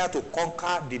desire to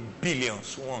conquer the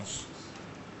billions once.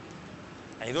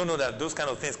 And you don't know that those kind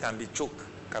of things can be choking.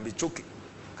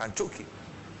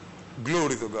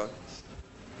 Glory to God.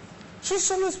 So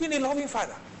he's always been a loving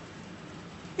father.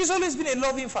 He's always been a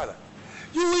loving father.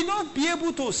 You will not be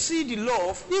able to see the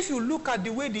love if you look at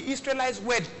the way the Israelites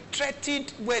were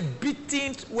threatened, were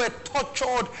beaten, were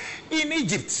tortured in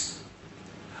Egypt.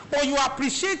 But you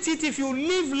appreciate it if you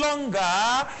live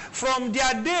longer from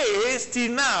their days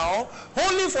till now,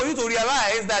 only for you to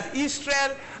realize that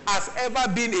Israel has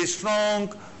ever been a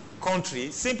strong country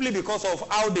simply because of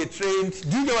how they trained.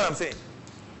 Do you get what I'm saying?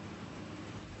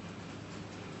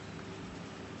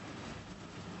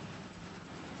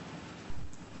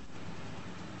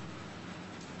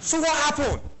 So what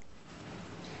happened?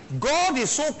 God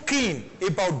is so keen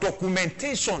about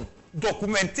documentation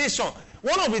documentation.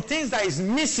 One of the things that is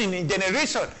missing in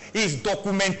generation is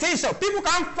documentation. People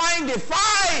can't find the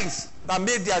files that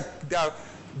made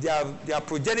their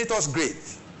progenitors great.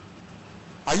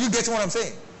 Are you getting what I'm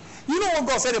saying? You know what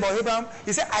God said about Abraham?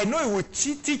 He said, I know he will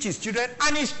teach his children,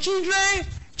 and his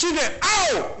children,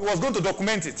 how? He was going to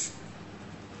document it.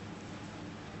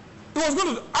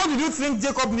 How did you think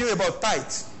Jacob knew about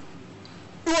tithes?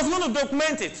 He was going to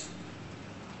document it.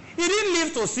 He didn't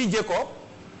live to see Jacob.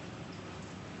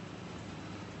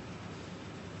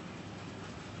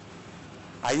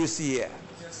 Are you see here?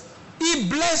 Yes, he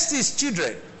blessed his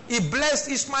children. He blessed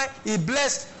Ishmael. He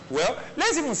blessed, well,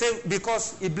 let's even say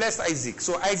because he blessed Isaac.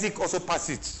 So Isaac also passed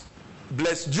it.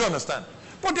 Blessed. Do you understand?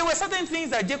 But there were certain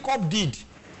things that Jacob did.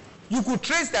 You could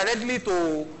trace directly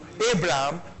to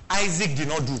Abraham. Isaac did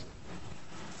not do.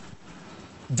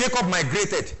 Jacob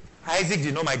migrated. Isaac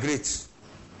did not migrate.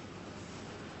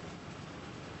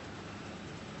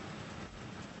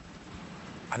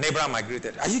 And Abraham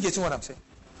migrated. Are you getting what I'm saying?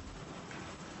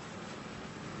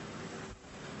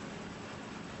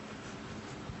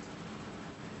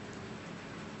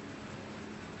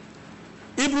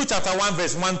 Hebrews chapter 1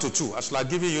 verse 1 to 2. I shall have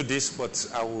given you this, but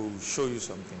I will show you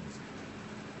some things.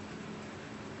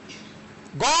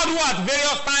 God, who at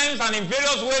various times and in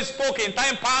various ways spoke in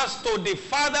time past to the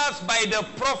fathers by the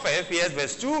prophets, yes,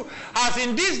 verse 2, has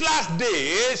in these last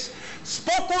days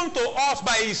spoken to us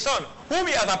by his Son, whom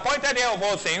he has appointed heir of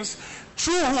all things,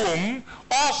 through whom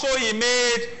also he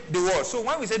made the world. So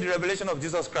when we say the revelation of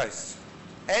Jesus Christ,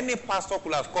 any pastor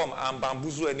could have come and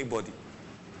bamboozle anybody.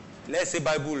 Let's say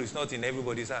Bible is not in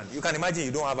everybody's hand. You can imagine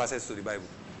you don't have access to the Bible.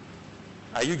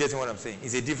 Are you getting what I'm saying?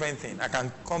 It's a different thing. I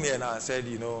can come here now and say,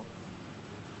 you know,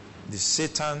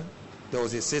 there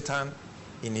was a Satan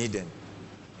in Eden.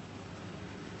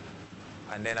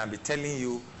 And then I'll be telling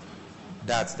you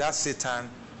that Satan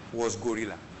was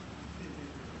gorilla.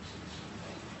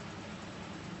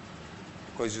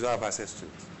 Because you don't have access to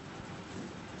it.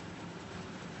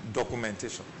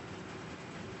 Documentation.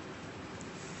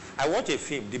 I watched a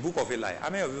film, The Book of Eli. How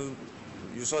many of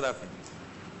you saw that film?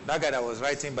 That guy that was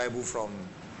writing Bible from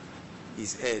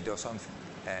his head or something.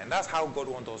 And that's how God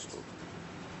wants us to.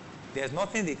 There's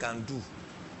nothing they can do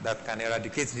that can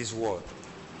eradicate this world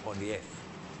on the earth.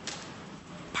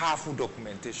 Powerful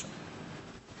documentation.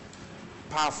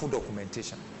 Powerful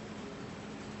documentation.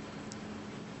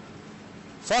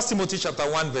 1 Timothy chapter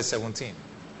 1 verse 17.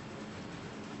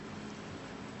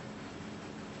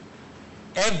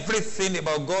 Everything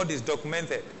about God is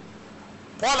documented.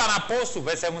 Paul an apostle,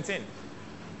 verse 17.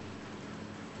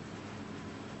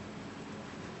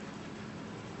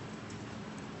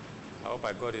 I hope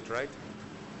I got it right.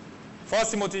 1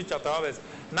 Timothy chapter 1 verse.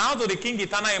 Now to the King,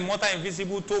 eternal, immortal,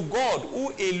 invisible, to God,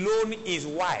 who alone is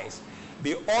wise,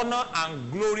 be honor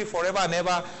and glory forever and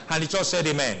ever. And the church said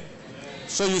amen.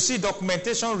 So you see,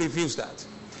 documentation reveals that.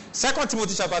 2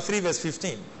 Timothy chapter 3 verse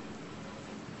 15.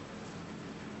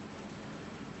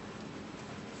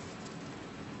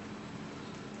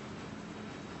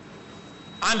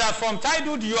 And that from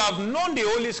childhood you have known the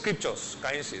holy scriptures.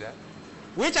 Can you see that?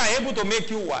 Which are able to make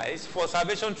you wise for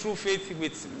salvation through faith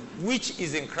which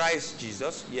is in Christ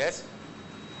Jesus. Yes.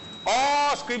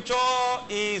 All scripture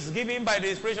is given by the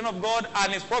inspiration of God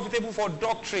and is profitable for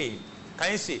doctrine.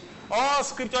 Can you see? All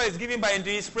scripture is given by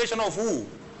the inspiration of who?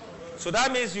 So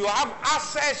that means you have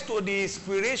access to the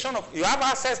inspiration of, you have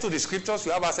access to the scriptures,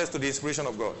 you have access to the inspiration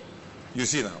of God. You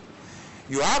see now.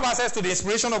 You have access to the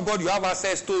inspiration of God, you have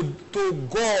access to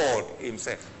God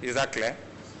himself. Is that clear?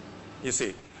 You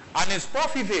see. And it's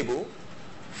profitable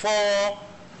for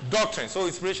doctrine. So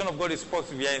inspiration of God is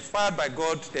profitable. We are inspired by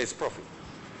God, there is profit.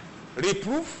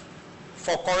 Reproof,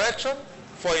 for correction,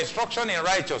 for instruction in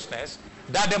righteousness,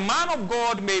 that the man of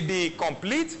God may be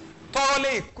complete,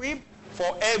 thoroughly equipped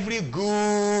for every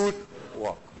good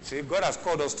work. See, God has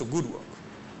called us to good work.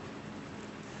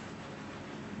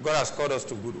 God has called us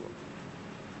to good work.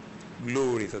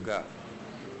 Glory to God.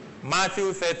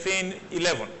 Matthew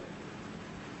 13:11.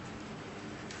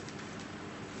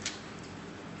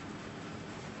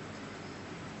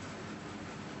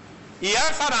 He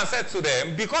answered and said to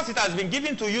them, because it has been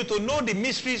given to you to know the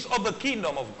mysteries of the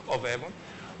kingdom of heaven,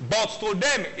 but to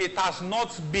them it has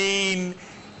not been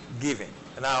given.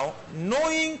 Now,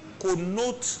 knowing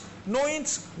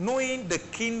the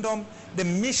kingdom, the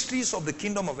mysteries of the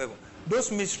kingdom of heaven,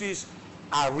 those mysteries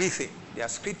are written. They are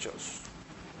scriptures.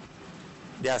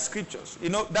 They are scriptures. You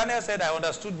know, Daniel said, I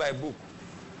understood by book.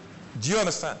 Do you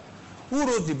understand? Who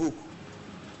wrote the book?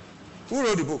 Who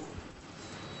wrote the book?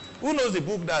 Who knows the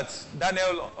book that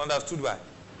Daniel understood by?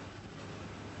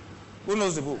 Who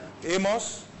knows the book?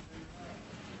 Amos?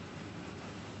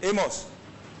 Amos.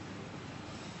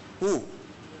 Who?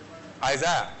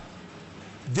 Isaiah.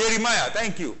 Jeremiah,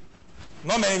 thank you.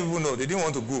 Not many people know. They didn't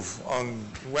want to goof on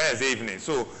Wednesday evening.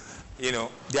 So, they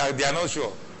are not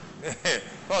sure.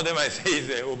 Some of them might say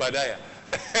it's Obadiah.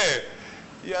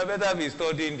 You had better be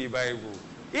studying the Bible.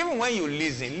 Even when you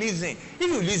listen. If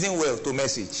you listen well to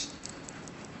message,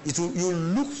 you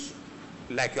look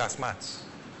like you are smart.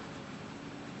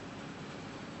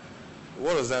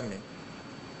 What does that mean?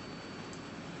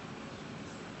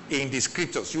 In the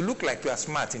scriptures, you look like you are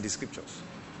smart in the scriptures.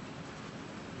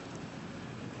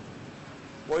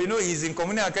 Well, he's in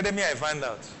Community Academy, I find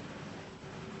out.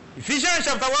 Ephesians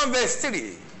chapter 1 verse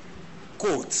 3,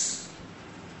 quotes.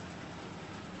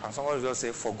 And someone just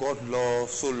say, for God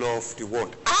so loved the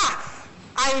world.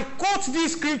 I quote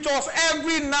these scriptures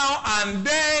every now and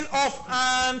then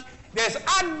offhand. There's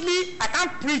hardly, I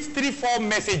can't preach 3-4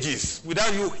 messages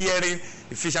without you hearing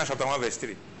Ephesians chapter 1 verse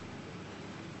 3.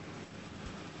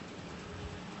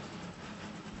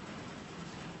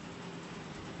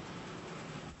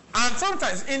 And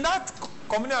sometimes in that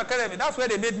community academy, that's where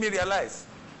they made me realize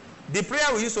the prayer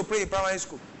we used to pray in primary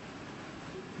school,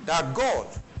 that God,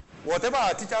 whatever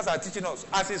our teachers are teaching us,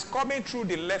 as it's coming through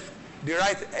the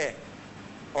right ear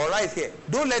or right here,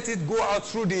 don't let it go out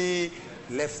through the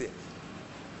left ear.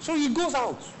 So it goes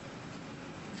out.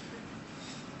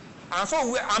 And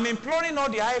so I'm imploring all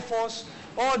the high force,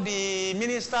 all the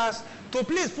ministers, to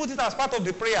please put it as part of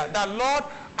the prayer that, Lord,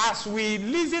 as we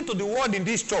listen to the word in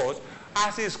this church,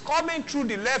 as it's coming through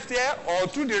the left ear or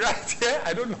through the right ear,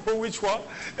 I don't know which one,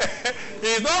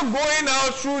 it's not going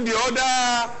out through the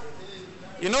other.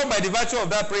 By the virtue of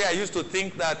that prayer, I used to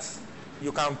think that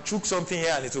you can choke something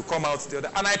here and it will come out the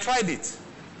other. And I tried it.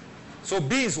 So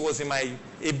beans was in my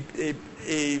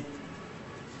a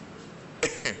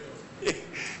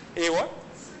what?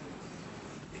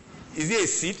 Is it a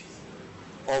seed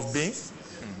of beans?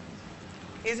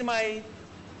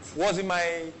 Was in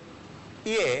my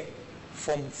ear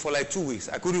for like 2 weeks.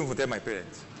 I couldn't even tell my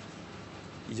parents.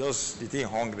 The thing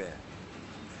hung there.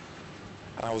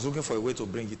 And I was looking for a way to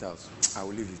bring it out. I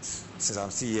will leave it since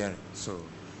I'm still hearing. So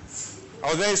I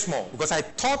was very small because I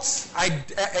thought I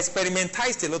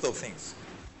experimentized a lot of things.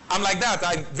 I'm like that.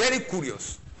 I'm very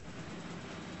curious.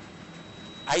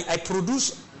 I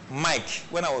produced mic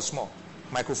when I was small,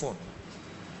 microphone.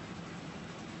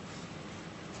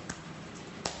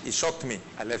 It shocked me.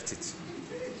 I left it.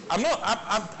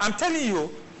 I'm telling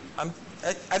you. I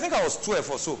think I was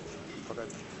 12 or so.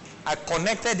 I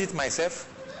connected it myself.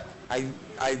 When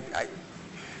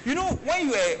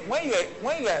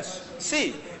you are,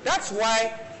 see, that's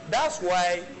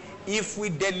why if we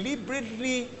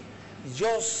deliberately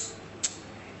just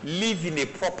live in a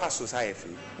proper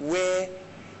society where,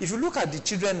 if you look at the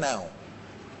children now,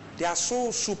 they are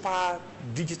so super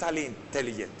digitally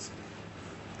intelligent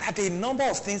that a number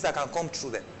of things that can come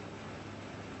through them.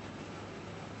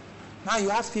 Now you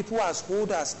have people as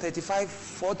old as 35,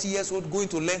 40 years old going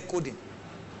to learn coding.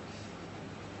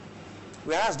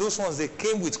 Whereas those ones, they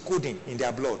came with coding in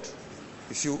their blood.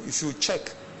 If you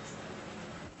check.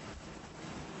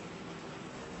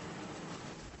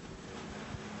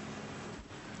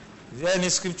 Is there any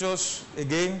scriptures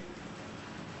again?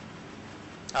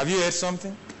 Have you heard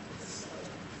something?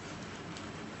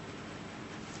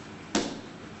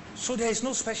 So there is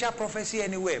no special prophecy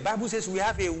anywhere. Bible says we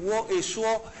have a more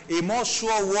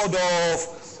sure word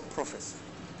of prophecy.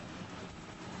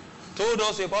 Told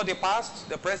us about the past,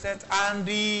 the present, and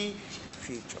the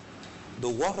future. The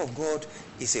word of God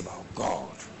is about God.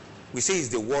 We say it's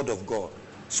the word of God.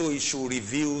 So it should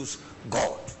reveal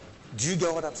God. Do you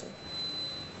get what I'm saying?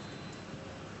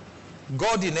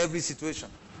 God in every situation.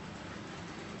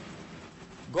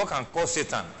 God can call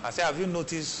Satan. I say, have you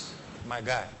noticed my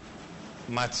guy,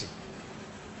 Matty?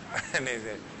 And he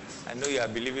said, I know you are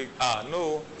believing.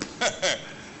 No.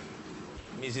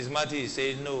 Mrs. Matty is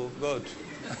saying, no, God.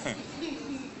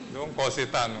 Don't call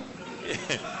Satan.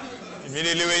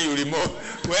 Immediately when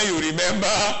you remember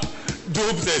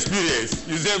Job's experience,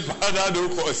 you say, Father,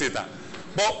 don't call Satan.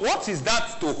 But what is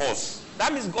that to us?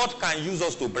 That means God can use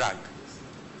us to brag.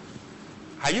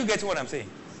 Are you getting what I'm saying?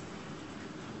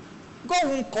 God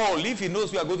won't call if he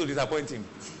knows we are going to disappoint him.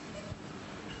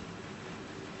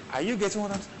 Are you getting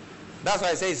what I'm saying? That's why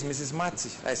I say it's Mrs. Matty.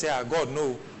 I say, God,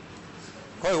 no.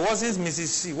 Because it wasn't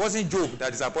Mrs. It wasn't Job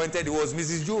that disappointed, it was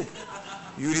Mrs. Job.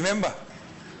 You remember?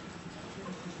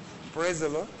 Praise the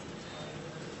Lord.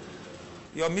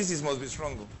 Your Mrs. must be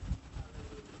strong.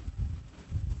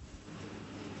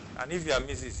 And if you are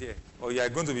Mrs. here, or you are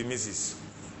going to be Mrs.,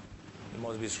 you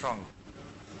must be strong.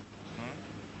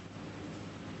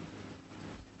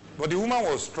 But the woman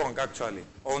was strong actually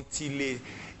until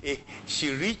she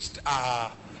reached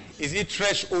a is it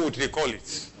threshold they call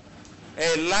it?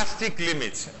 Elastic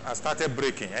limit has started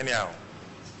breaking anyhow.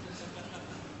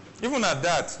 Even at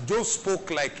that, Job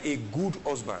spoke like a good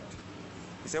husband.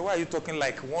 He said, why are you talking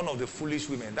like one of the foolish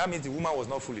women? That means the woman was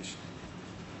not foolish.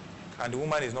 And the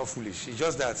woman is not foolish. It's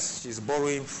just that she's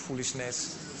borrowing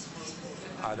foolishness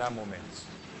at that moment.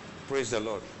 Praise the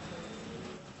Lord.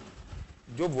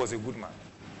 Job was a good man.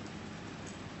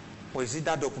 But you see,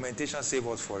 that documentation saved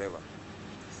us forever.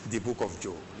 The book of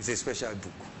Job is a special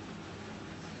book.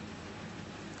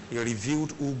 He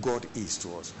revealed who God is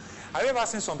to us. Have you ever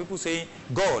seen some people saying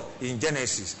God in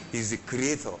Genesis is the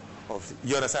creator of,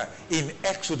 you understand? In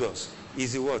Exodus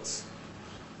is the what?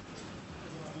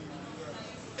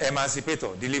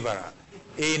 Emancipator, deliverer.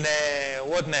 In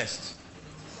what next?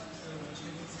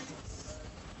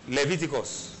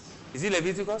 Leviticus. Is it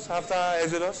Leviticus after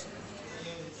Exodus?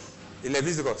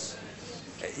 Leviticus.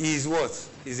 He is what?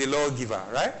 He is a lawgiver,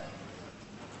 right?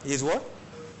 He is what?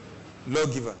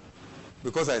 Lawgiver.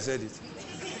 Because I said it.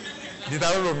 Did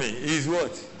I know me? He is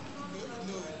what?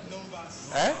 No,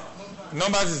 Numbers. Eh?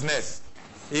 Numbers is next.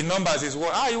 In Numbers is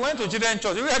what? You went to children's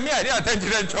church. Me, I didn't attend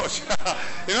children's church.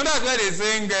 You know that's where they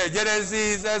sing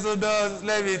Genesis, Exodus,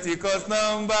 Leviticus,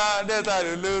 Number, that's how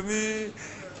you love me.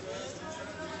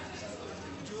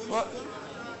 What?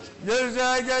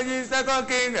 Judges, second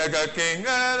king, king,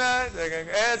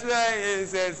 that's why he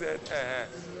says it.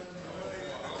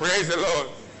 Praise the Lord.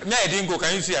 Me, I didn't go.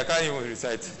 Can you see? I can't even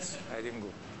recite it. I didn't go.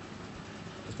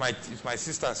 It's my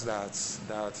sisters that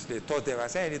they taught them. I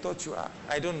said, they taught you.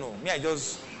 I don't know. Me, I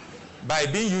just, by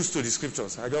being used to the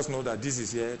scriptures, I just know that this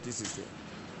is here, this is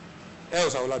there.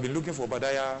 Else, I would have been looking for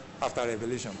Obadiah after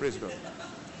Revelation. Praise God.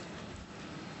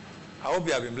 I hope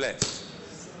you have been blessed.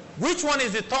 Which one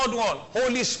is the third one?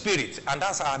 Holy Spirit. And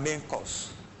that's our main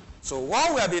course. So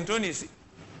what we have been doing is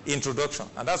introduction.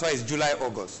 And that's why it's July,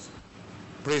 August.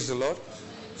 Praise the Lord.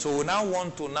 So we now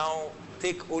want to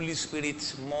take Holy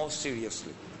Spirit more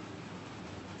seriously.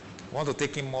 We want to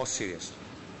take him more seriously.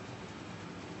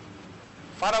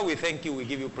 Father, we thank you. We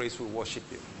give you praise. We worship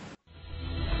you.